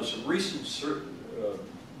 Now, some recent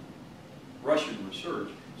Russian research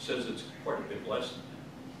says it's quite a bit less than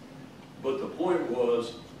that. But the point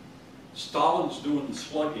was, Stalin's doing the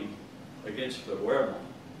slugging against the Wehrmacht,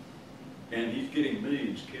 and he's getting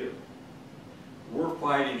millions killed. We're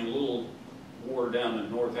fighting a little war down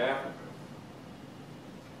in North Africa,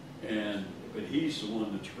 but he's the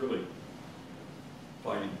one that's really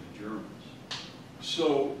fighting the Germans.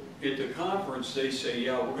 So at the conference, they say,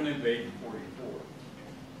 yeah, we're going to invade in 44.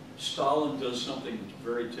 Stalin does something that's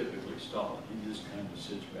very typically Stalin. He just kind of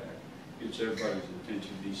sits back, gets everybody's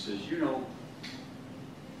attention. He says, you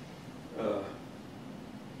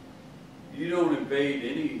don't invade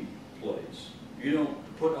any place. You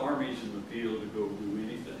don't put armies in the field to go do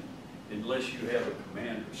anything unless you have a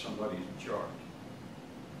commander, somebody in charge.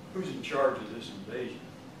 Who's in charge of this invasion?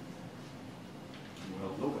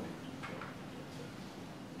 Well, nobody.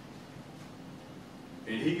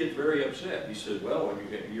 And he gets very upset. He said, well,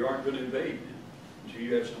 you aren't going to invade then until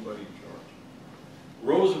you have somebody in charge.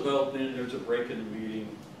 Roosevelt, then there's a break in the meeting,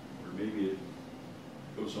 or maybe it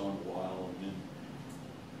goes on a while, and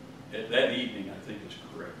then that evening, I think is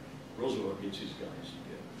correct, Roosevelt gets his guys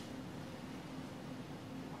together.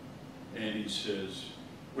 And he says,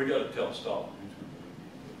 we got to tell Stalin who's going to lead the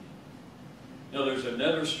invasion. Now there's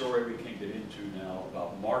another story we can't get into now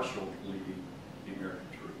about Marshall leading the American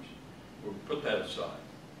troops. We'll put that aside.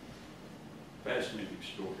 Fascinating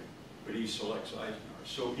story. But he selects Eisenhower.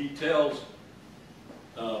 So he tells,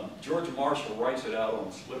 George Marshall writes it out on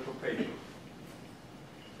a slip of paper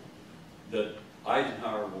that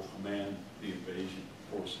Eisenhower will command the invasion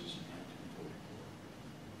forces in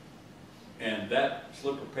 1944. And that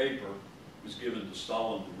slip of paper was given to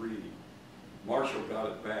Stalin to read. Marshall got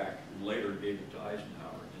it back and later gave it to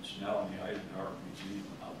Eisenhower. It's now in the Eisenhower Museum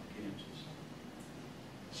out in Kansas.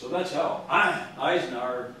 So that's how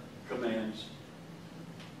Eisenhower commands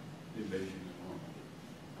the invasion of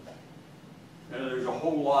Normandy. And there's a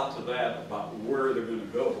whole lot to that about where they're going to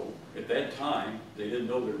go. At that time, they didn't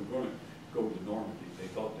know they were going to go to Normandy. They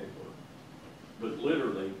thought they were. But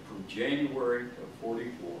literally, from January of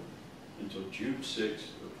 44 until June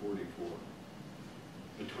 6th of 44,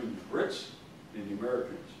 between the Brits and the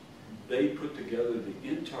Americans, they put together the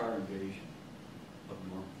entire invasion of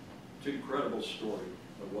Normandy. It's an incredible story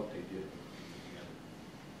of what they did together.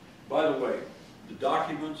 By the way, the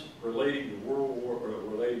documents relating to World War,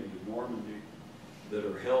 relating to Normandy, that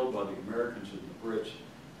are held by the Americans and the Brits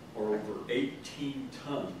are over 18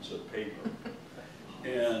 tons of paper.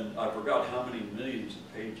 And I forgot how many millions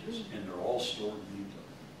of pages, and they're all stored neatly.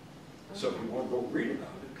 So if you want to go read about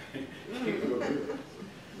it, you can go do it.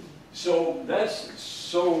 So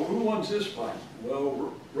who wins this fight?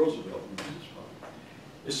 Well, Roosevelt wins this fight.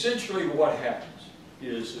 Essentially what happens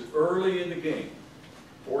is that early in the game,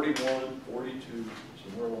 41, 42,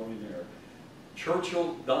 somewhere along in there,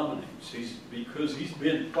 Churchill dominates. Because he's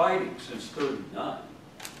been fighting since 39.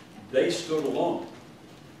 They stood alone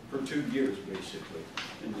for 2 years, basically,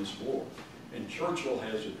 in this war. And Churchill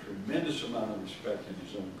has a tremendous amount of respect in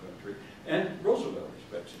his own country, and Roosevelt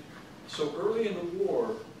respects him. So early in the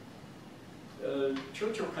war,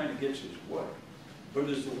 Churchill kind of gets his way. But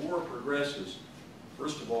as the war progresses,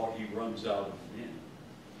 first of all, he runs out of men.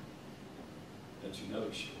 That's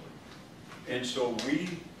another story. And so we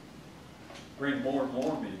bring more and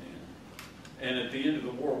more men in. And at the end of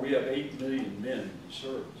the war, we have 8 million men in the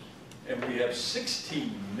service. And we have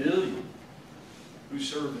 16 million who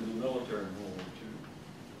served in the military in World War II.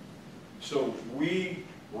 So we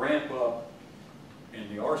ramp up, and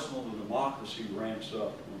the arsenal of democracy ramps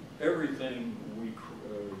up. Everything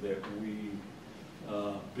that we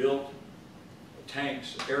built,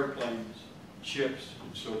 tanks, airplanes, ships,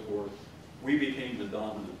 and so forth, we became the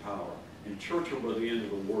dominant power. And Churchill, by the end of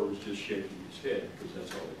the war, was just shaking his head, because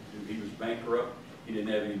that's all he could do. He was bankrupt. He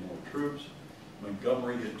didn't have any more troops.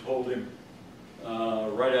 Montgomery had told him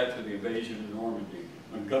right after the invasion of Normandy.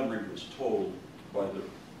 Montgomery was told by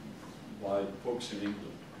the folks in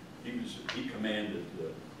England. He commanded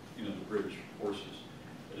the British forces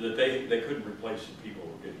that they couldn't replace the people who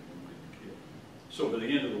were getting wounded and killed. So by the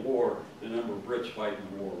end of the war, the number of Brits fighting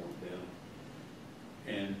the war went down.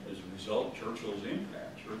 And as a result, Churchill's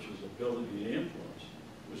impact, Churchill's ability to influence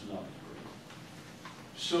was not as great.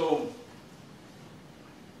 So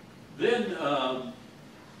then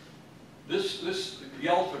this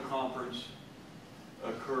Yalta conference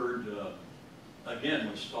occurred again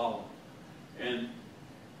with Stalin, and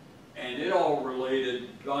it all related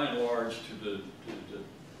by and large to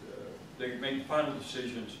they made final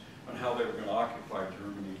decisions on how they were going to occupy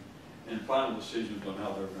Germany, and final decisions on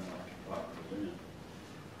how they were going to occupy Berlin,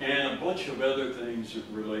 and a bunch of other things that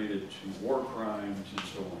related to war crimes and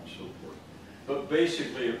so on and so forth. But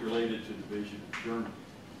basically it related to the division of Germany.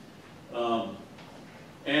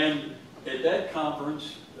 And at that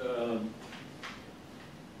conference,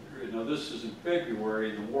 now this is in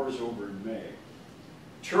February, and the war's over in May.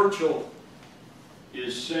 Churchill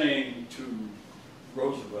is saying to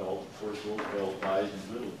Roosevelt, of course Roosevelt dies in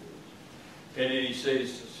the middle of this, and then he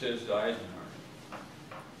says to Eisenhower,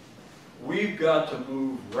 we've got to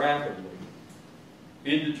move rapidly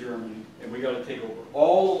into Germany, and we've got to take over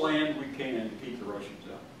all the land we can to keep the Russians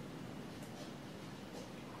out.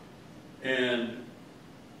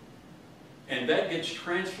 And that gets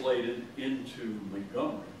translated into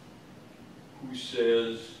Montgomery, who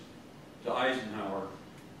says to Eisenhower,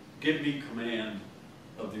 give me command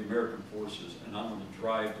of the American forces, and I'm going to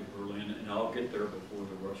drive to Berlin, and I'll get there before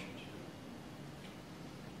the Russians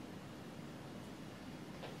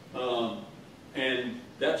do. And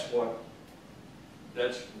that's what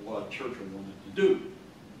Churchill wanted to do.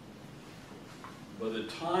 By the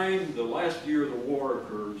time the last year of the war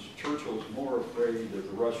occurs, Churchill is more afraid of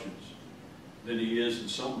the Russians than he is, in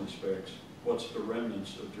some respects, what's the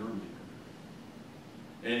remnants of Germany.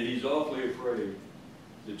 And he's awfully afraid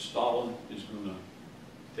that Stalin is going to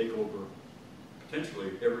take over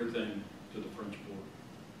potentially everything to the French border.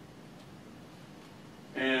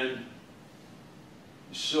 And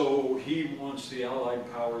so he wants the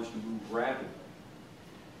Allied powers to move rapidly.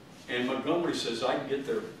 And Montgomery says, I can get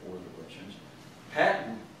there before the Russians.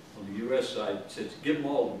 Patton, on the U.S. side, says, give them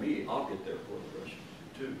all to me, I'll get there before the Russians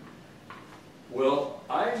do too. Well,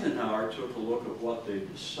 Eisenhower took a look at what they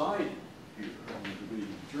decided here on the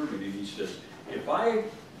division of Germany, and he says, if I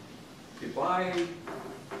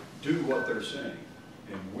do what they're saying,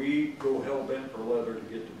 and we go hell-bent for leather to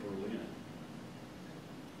get to Berlin,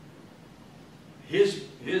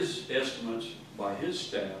 his estimates by his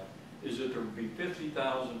staff is that there would be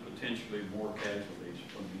 50,000 potentially more casualties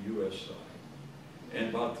from the U.S. side, and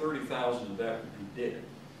about 30,000 of that would be dead.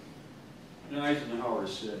 And Eisenhower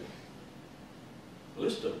said, well,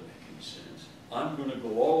 this doesn't make any sense. I'm going to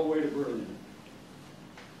go all the way to Berlin.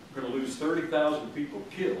 I'm going to lose 30,000 people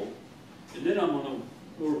killed, and then I'm going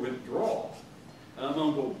to withdraw. And I'm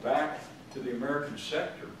going to go back to the American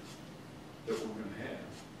sector that we're going to have.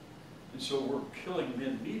 And so we're killing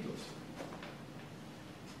men needlessly.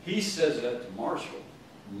 He says that to Marshall,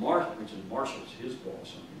 which is Marshall's his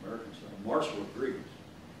boss on the American side. Marshall agrees.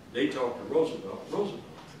 They talk to Roosevelt. Roosevelt.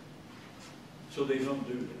 So they don't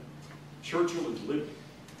do that. Churchill is living.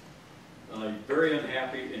 Very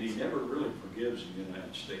unhappy, and he never really forgives the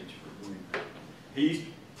United States for doing that.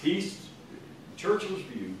 Churchill's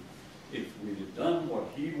view, if we had done what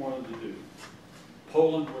he wanted to do,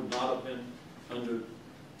 Poland would not have been under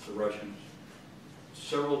the Russians.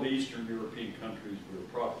 Several of the Eastern European countries would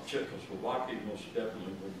have probably, Czechoslovakia most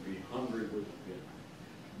definitely would be, Hungary would have been.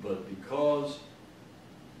 But because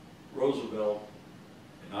Roosevelt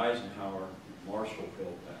and Eisenhower and Marshall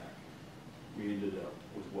fell back, we ended up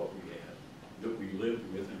with what we had, that we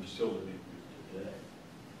lived with and still living with today.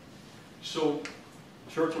 So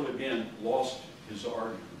Churchill again lost his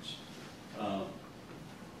arguments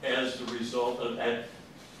as the result of,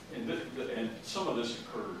 and some of this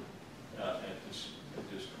occurred at this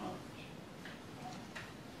conference.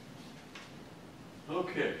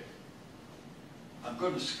 Okay, I'm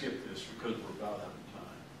going to skip this because we're about out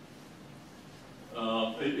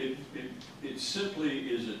of time. It simply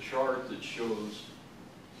is a chart that shows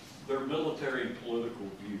their military and political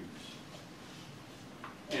views.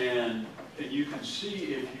 And you can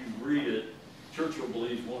see if you read it, Churchill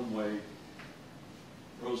believes one way,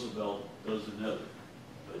 Roosevelt does another.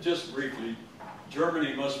 Just briefly,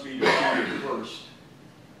 Germany must be defeated first,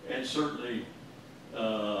 and certainly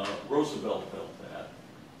Roosevelt felt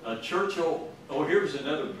that. Churchill, oh, here's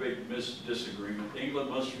another big disagreement. England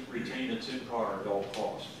must retain its empire at all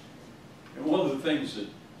costs. And one of the things that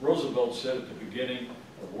Roosevelt said at the beginning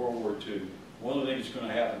of World War II, one of the things that's going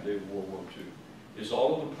to happen in World War II, is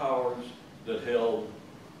all of the powers that held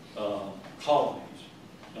colonies,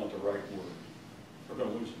 not the right word, are going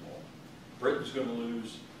to lose them all. Britain's going to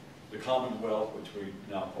lose the Commonwealth, which we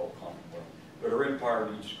now call Commonwealth, but our empire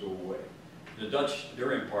needs to go away. The Dutch,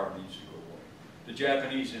 their empire needs to go away. The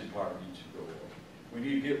Japanese empire needs to go away. We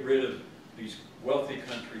need to get rid of these wealthy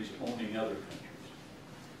countries owning other countries.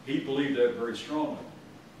 He believed that very strongly.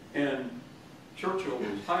 And Churchill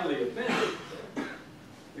was highly offended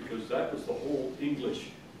because that was the whole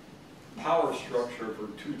English power structure for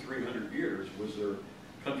 200-300 years, was their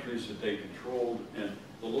countries that they controlled, and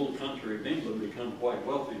the little country of England became quite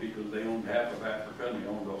wealthy because they owned half of Africa, and they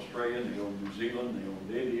owned Australia, and they owned New Zealand, they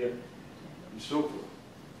owned India, and so forth.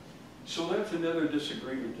 So that's another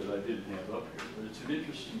disagreement that I didn't have up here, but it's an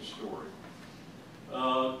interesting story.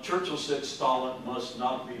 Churchill said Stalin must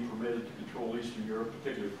not be permitted to control Eastern Europe,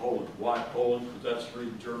 particularly Poland. Why Poland? Because that's the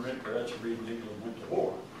reason Germany, or that's the reason England went to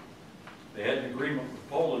war. They had an agreement with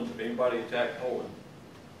Poland, if anybody attacked Poland,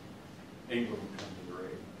 England would come to their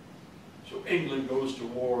aid. So England goes to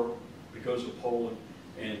war because of Poland,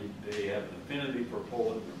 and they have an affinity for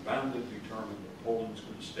Poland. They're bound and determined that Poland's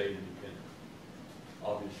going to stay independent.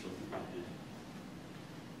 Obviously, it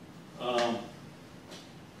didn't.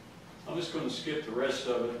 I'm just going to skip the rest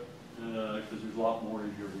of it because there's a lot more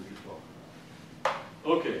in here we could talk about.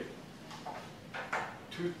 Okay,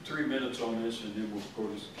 2-3 minutes on this, and then we'll go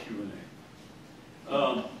to Q&A.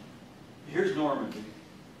 Here's Normandy.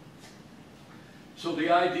 So the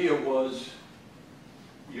idea was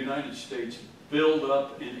the United States build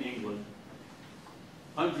up in England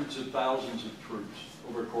hundreds of thousands of troops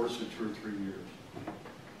over the course of 2 or 3 years.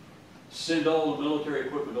 Send all the military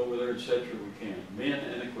equipment over there, etc. we can, men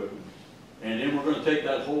and equipment. And then we're going to take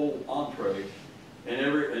that whole entree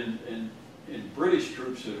and British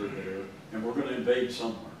troops that are there, and we're going to invade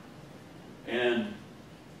somewhere. And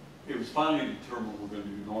it was finally determined we're going to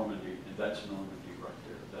do Normandy, and that's Normandy right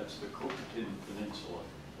there. That's the Cotentin Peninsula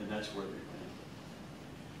and that's where they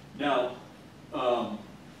land. Now,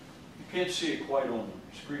 you can't see it quite on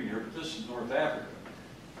the screen here, but this is North Africa.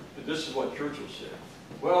 But this is what Churchill said.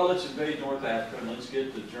 Well, let's invade North Africa and let's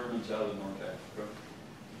get the Germans out of North Africa.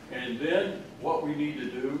 And then what we need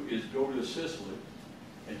to do is go to Sicily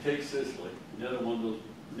and take Sicily. Another one of those,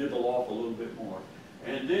 nibble off a little bit more.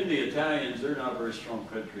 And then the Italians, they're not a very strong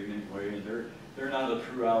country anyway, and they're not a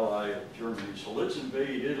true ally of Germany. So let's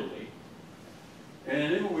invade Italy.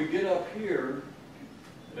 And then when we get up here,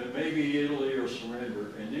 maybe Italy will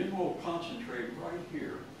surrender, and then we'll concentrate right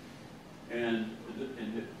here. And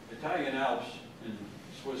the Italian Alps and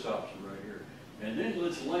the Swiss Alps are right here. And then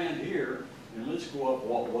let's land here, and let's go up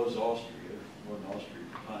what was Austria. It wasn't Austria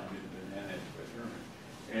at the time, it had been annexed by Germany.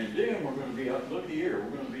 And then we're going to be up, look here,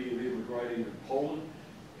 we're going to be able to right into Poland,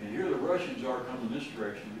 and here the Russians are coming this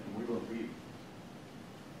direction, and we're going to beat them.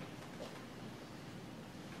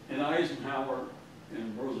 And Eisenhower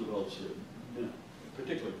and Roosevelt said, no,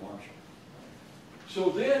 particularly Marshall. So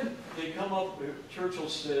then they come up, Churchill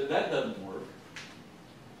said, that doesn't work.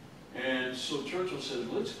 And so Churchill said,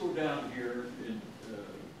 let's go down here,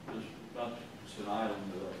 it's an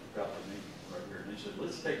island that I forgot the name right here, and they said,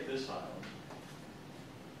 let's take this island.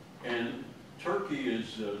 And Turkey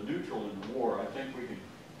is neutral in the war. I think we can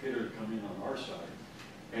get her to come in on our side.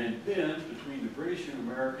 And then, between the British and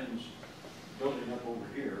Americans building up over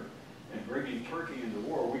here and bringing Turkey into the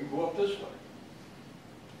war, we can go up this way.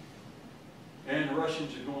 And the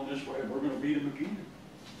Russians are going this way, and we're going to beat them again.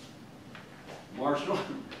 Marshall,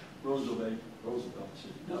 Roosevelt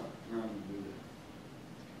said, no, we're not going to do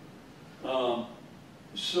that.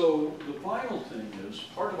 So the final thing is,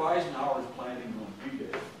 part of Eisenhower's planning on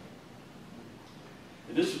D-Day,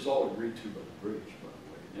 and this was all agreed to by the British, by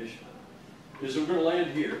the way, initially, is that we're going to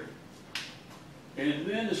land here, and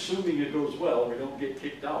then assuming it goes well, we don't get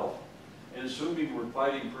kicked out, and assuming we're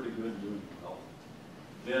fighting pretty good and doing well,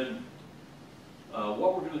 then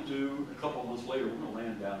what we're going to do a couple of months later, we're going to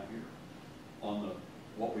land down here on the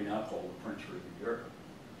what we now call the French Riviera.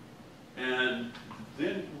 And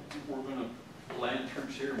then we're going to land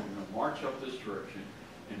troops here, and we're going to march up this direction,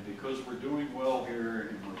 and because we're doing well here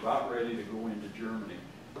and we're about ready to go into Germany,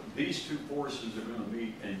 these two forces are going to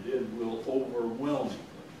meet, and then we'll overwhelmingly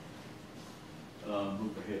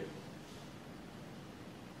move ahead.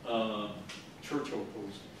 Churchill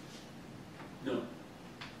opposed it. No,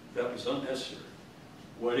 that was unnecessary.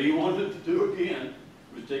 What he wanted to do again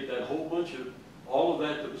was take that whole bunch of, all of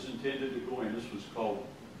that was intended to go in. This was called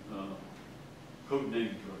code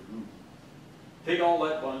name Dragoon. Take all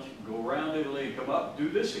that bunch, go around Italy, and come up and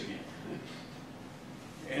do this again.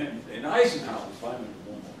 And Eisenhower was finally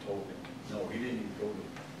the one that told him, no, he didn't even go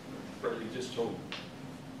to, he just told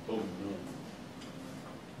him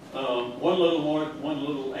no. One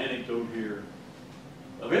little anecdote here.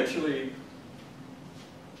 Eventually,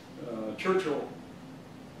 Churchill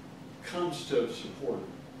comes to support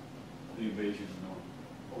the invasion of North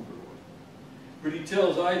Overlord. But he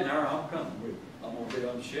tells Eisenhower, I'm coming with you. I'm going to get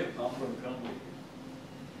on the ship, I'm going to come with you.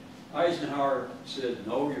 Eisenhower said,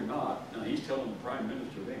 no, you're not. Now, he's telling the Prime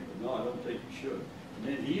Minister of England, no, I don't think you should. And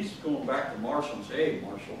then he's going back to Marshall and say, hey,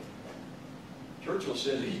 Marshall, Churchill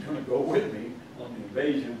says he's going to go with me on the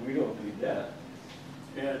invasion. We don't need that.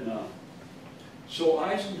 And so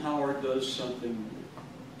Eisenhower does something,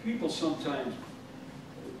 people sometimes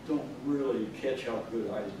don't really catch how good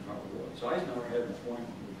Eisenhower was. Eisenhower had an appointment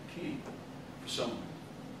with the king for something,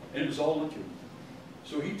 and it was all legitimate.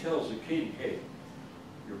 So he tells the king, hey,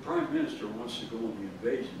 your prime minister wants to go on the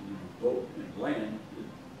invasion in a boat and land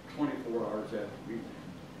 24 hours after we land.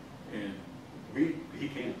 And he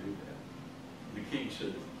can't do that. And the king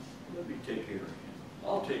said, let me take care of him.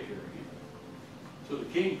 I'll take care of him. So the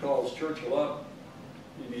king calls Churchill up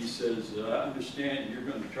and he says, I understand you're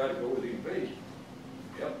going to try to go with the invasion.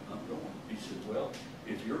 Yep, I'm going. He said, well,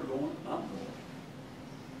 if you're going, I'm going.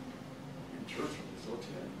 And Churchill just looks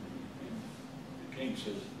at him and the king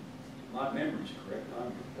says, my memory's correct,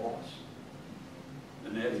 I'm your boss.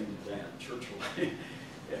 And that ended that. Churchill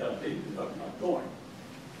ended up not going.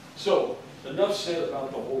 So, enough said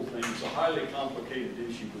about the whole thing. It's a highly complicated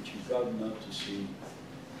issue, but you've got enough to see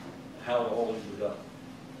how it all ended up.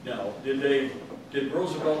 Now, did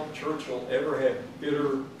Roosevelt and Churchill ever have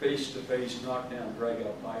bitter, face-to-face, knock-down,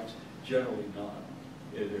 drag-out fights? Generally not.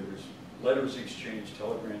 There was letters exchanged,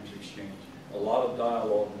 telegrams exchanged, a lot of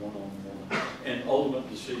dialogue one-on-one, and ultimate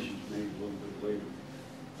decisions made a little bit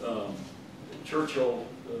later. Churchill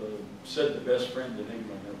said the best friend that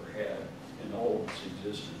England ever had in all of its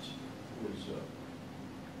existence was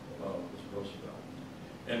Roosevelt.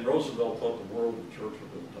 And Roosevelt thought the world of Churchill at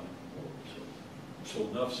the time of the war. So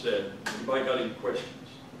enough said. Anybody got any questions?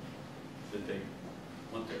 that they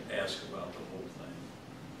want to ask about the whole thing?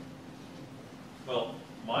 Well,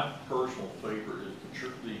 my personal favorite is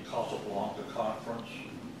the Casablanca Conference.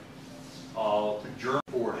 The German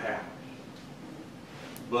before it happened,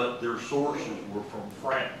 but their sources were from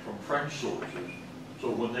French sources. So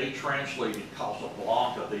when they translated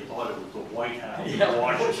Casablanca, they thought it was the White House in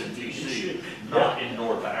Washington D.C., not in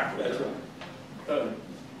North Africa. That's right.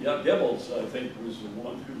 Yeah, Goebbels, I think, was the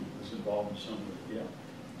one who was involved in some of it, yeah.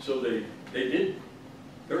 So they did,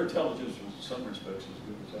 their intelligence was in some respects as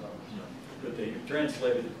good as ours. Yeah. But they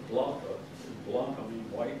translated Blanca. Blanca mean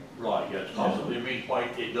white. Right, yes, Casablanca, it means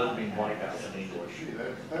white, it does mean White House in English. Gee,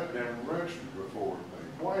 that never registered before.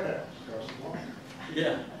 The White House, Casablanca.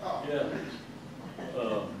 Yeah, Oh, yeah.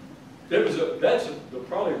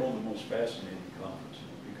 Probably one of the most fascinating conferences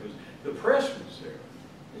because the press was there.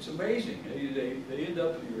 It's amazing. They end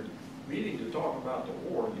up in your meeting to talk about the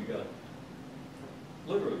war, and you got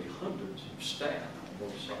literally hundreds of staff on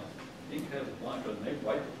both sides. In Casablanca, and they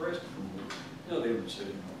write the press conference. No, they would sit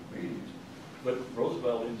in on meetings. But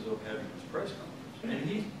Roosevelt ends up having his press conference,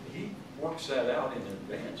 and he works that out in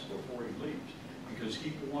advance before he leaves because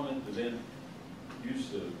he wanted to then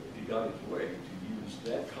use if he got his way, to use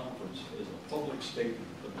that conference as a public statement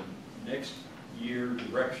of the next year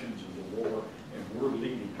directions of the war, and we're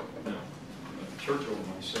leading it. Churchill and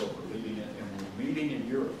myself are leading it, and we're meeting in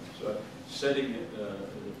Europe. So setting it,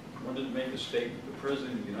 wanted to make a statement. The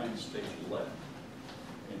President of the United States left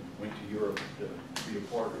and went to Europe to be a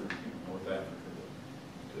part of North Africa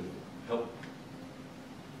to help,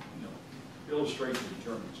 illustrate to the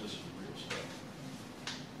Germans this is real stuff.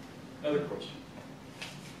 Another question.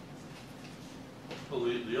 Well,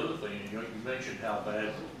 the other thing, you mentioned how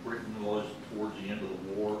bad Britain was towards the end of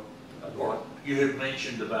the war. Or you had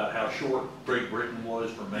mentioned about how short Great Britain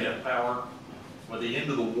was for manpower. By the end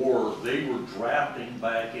of the war, they were drafting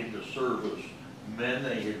back into service men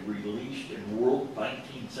they had released in World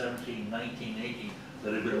 1917, 1918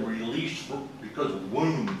 that had been released because of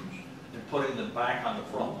wounds and putting them back on the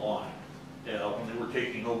front line. When they were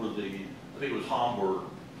taking over I think it was Hamburg,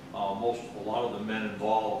 a lot of the men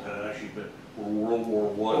involved had actually been for World War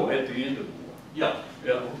I. Oh, at the end of the war. Yeah.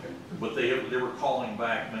 Yeah, okay. But they were calling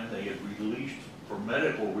back men they had released for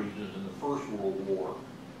medical reasons in the First World War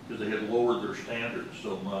because they had lowered their standards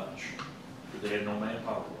so much that they had no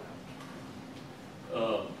manpower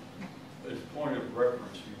left. As a point of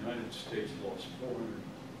reference, the United States lost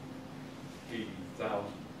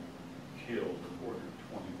 480,000 killed, 420,000 in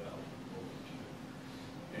World War II.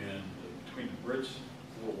 And between the Brits,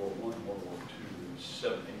 World War I and World War II, there's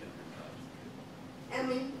 700,000 to 800,000 killed. I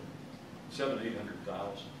mean, 700,000 to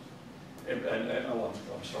 800,000. And oh,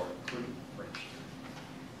 I'm sorry, including the French.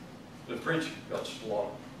 The French got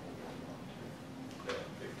slaughtered in World War II.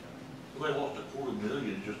 Big time. Well, they lost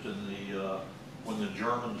 250,000 just in the when the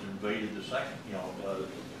Germans invaded the second,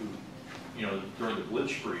 during the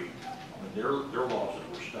Blitzkrieg. I mean, their losses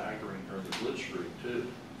were staggering during the Blitzkrieg too.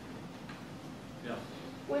 Yeah.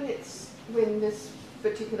 when this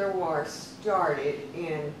particular war started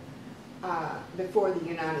and before the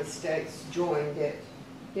United States joined it,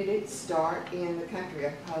 did it start in the country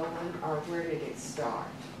of Poland, or where did it start?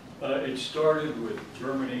 It started with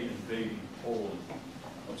Germany invading Poland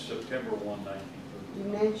on September 1, 1939. You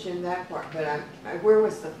mentioned that part, but where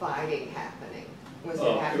was the fighting happening? Was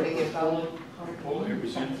it happening in Poland? It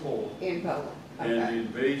was in Poland. In Poland, And the okay.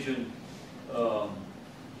 invasion,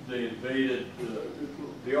 they invaded,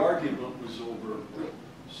 the argument was over,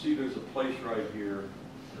 see there's a place right here,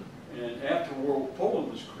 and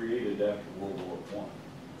Poland was created after World War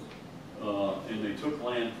I. And they took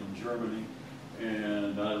land from Germany,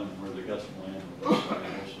 and I don't know where they got some land on this side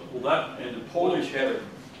also. And the Polish had a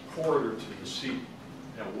corridor to the sea.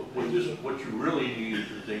 Now, what you really need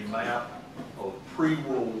is a map of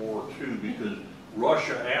pre-World War II, because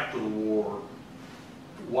Russia after the war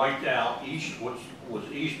wiped out what was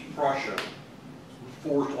East Prussia,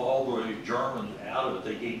 forced all the Germans out of it.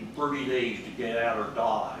 They gave them 30 days to get out or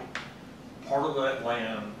die. Part of that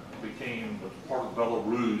land became part of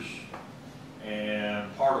Belarus,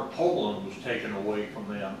 and part of Poland was taken away from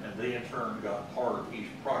them, and they in turn got part of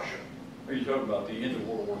East Prussia. Are you talking about the end of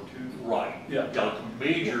World War II? Right. Yeah. Got a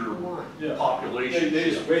major Yeah. population.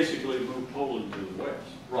 They just basically moved Poland to the west.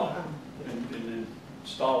 Right. And then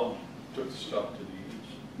Stalin took the stuff to the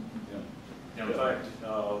east. Yeah. In fact,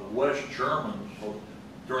 West Germans,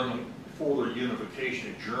 before the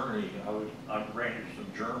unification of Germany, I ran into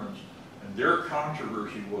some Germans, and their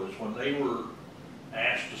controversy was when they were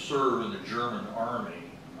asked to serve in the German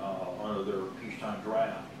army under their peacetime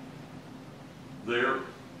draft, their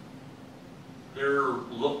their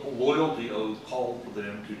loyalty oath called for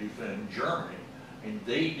them to defend Germany. And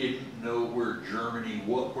they didn't know where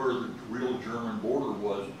where the real German border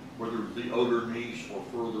was, whether it was the Oder-Neisse or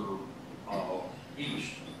further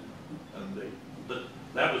east. And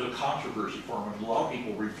that was a controversy for them. And a lot of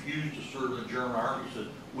people refused to serve in the German army, said,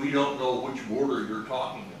 we don't know which border you're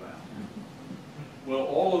talking about. Well,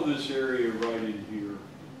 all of this area right in here,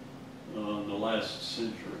 in the last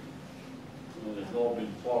century, has all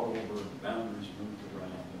been fought over, boundaries moved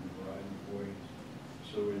around in a variety of ways.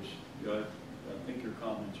 So it's, I think your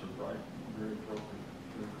comments are right, very appropriate,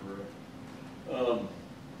 very correct.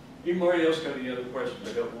 Anybody else got any other questions?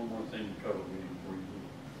 I got one more thing to cover with you before you leave.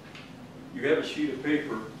 You have a sheet of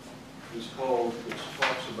paper which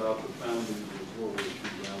talks about the founding of the World War II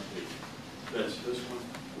Roundtable. That's this one.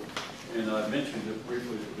 And I mentioned it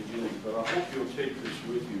briefly at the beginning, but I hope you'll take this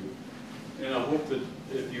with you. And I hope that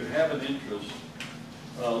if you have an interest,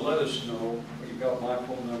 let us know. You've got my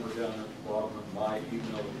phone number down at the bottom of my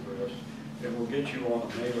email address, and we'll get you on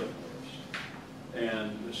a mailing list.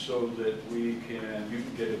 And so that you can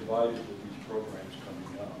get invited to these programs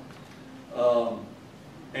coming up.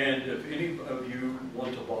 And if any of you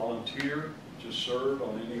want to volunteer to serve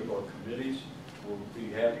on any of our committees, we'll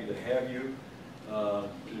be happy to have you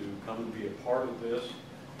to come and be a part of this.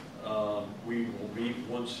 We will meet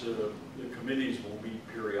the committees will meet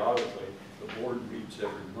periodically. The board meets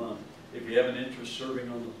every month. If you have an interest serving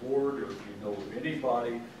on the board, or if you know of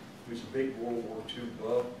anybody who's a big World War II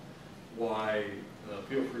buff, why,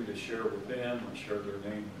 feel free to share with them or share their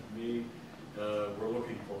name with me. We're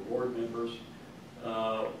looking for board members.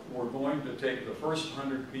 We're going to take the first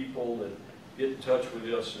 100 people that get in touch with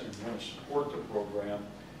us and want to support the program.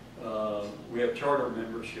 We have charter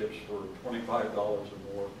memberships for $25 or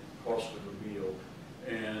more, cost of a meal,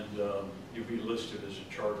 and you'll be listed as a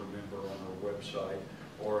charter member on our website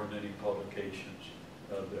or in any publications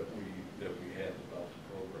that we have about the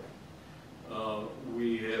program.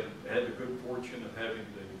 We have had the good fortune of having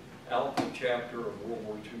the Alpha chapter of World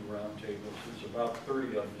War II Roundtables. There's about 30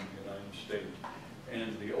 of them in the United States,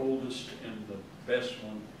 and the oldest and the best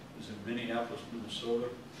one is in Minneapolis, Minnesota.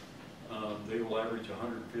 They will average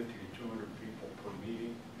 150 to 200 people per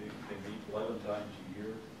meeting. They meet 11 times a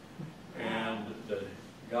year. And the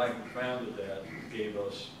guy who founded that gave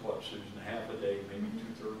us, Susan, half a day, maybe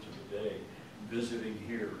 2/3 of a day, visiting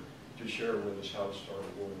here to share with us how to start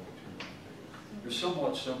a World War II roundtable. They're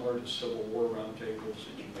somewhat similar to Civil War roundtables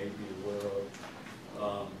that you may be aware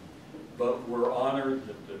of. But we're honored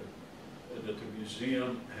that the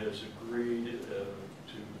museum has agreed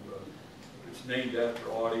it's named after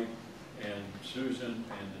Audie, and Susan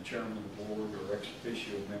and the chairman of the board are ex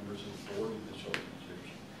officio members of the board of this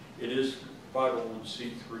organization. It is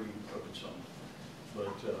 501c3 of its own.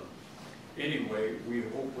 But anyway, we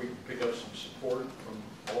hope we can pick up some support from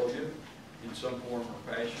all of you in some form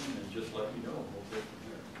or fashion, and just let me know, and we'll go from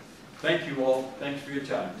there. Thank you all. Thanks for your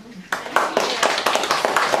time.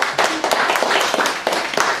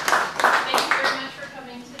 Thank you very much for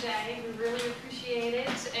coming today. We really appreciate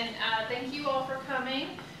it, and thank you all for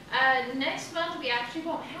coming. Next month we actually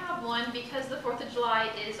won't have one because the 4th of July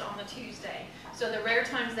is on the Tuesday. So the rare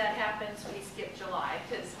times that happens, we skip July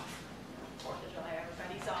because 4th of July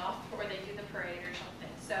everybody's off, or they do the parade or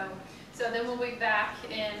something. So then we'll be back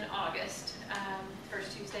in August,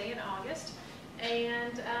 first Tuesday in August.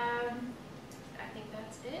 And I think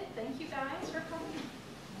that's it. Thank you guys for coming.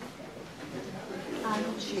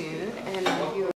 I'm June, and you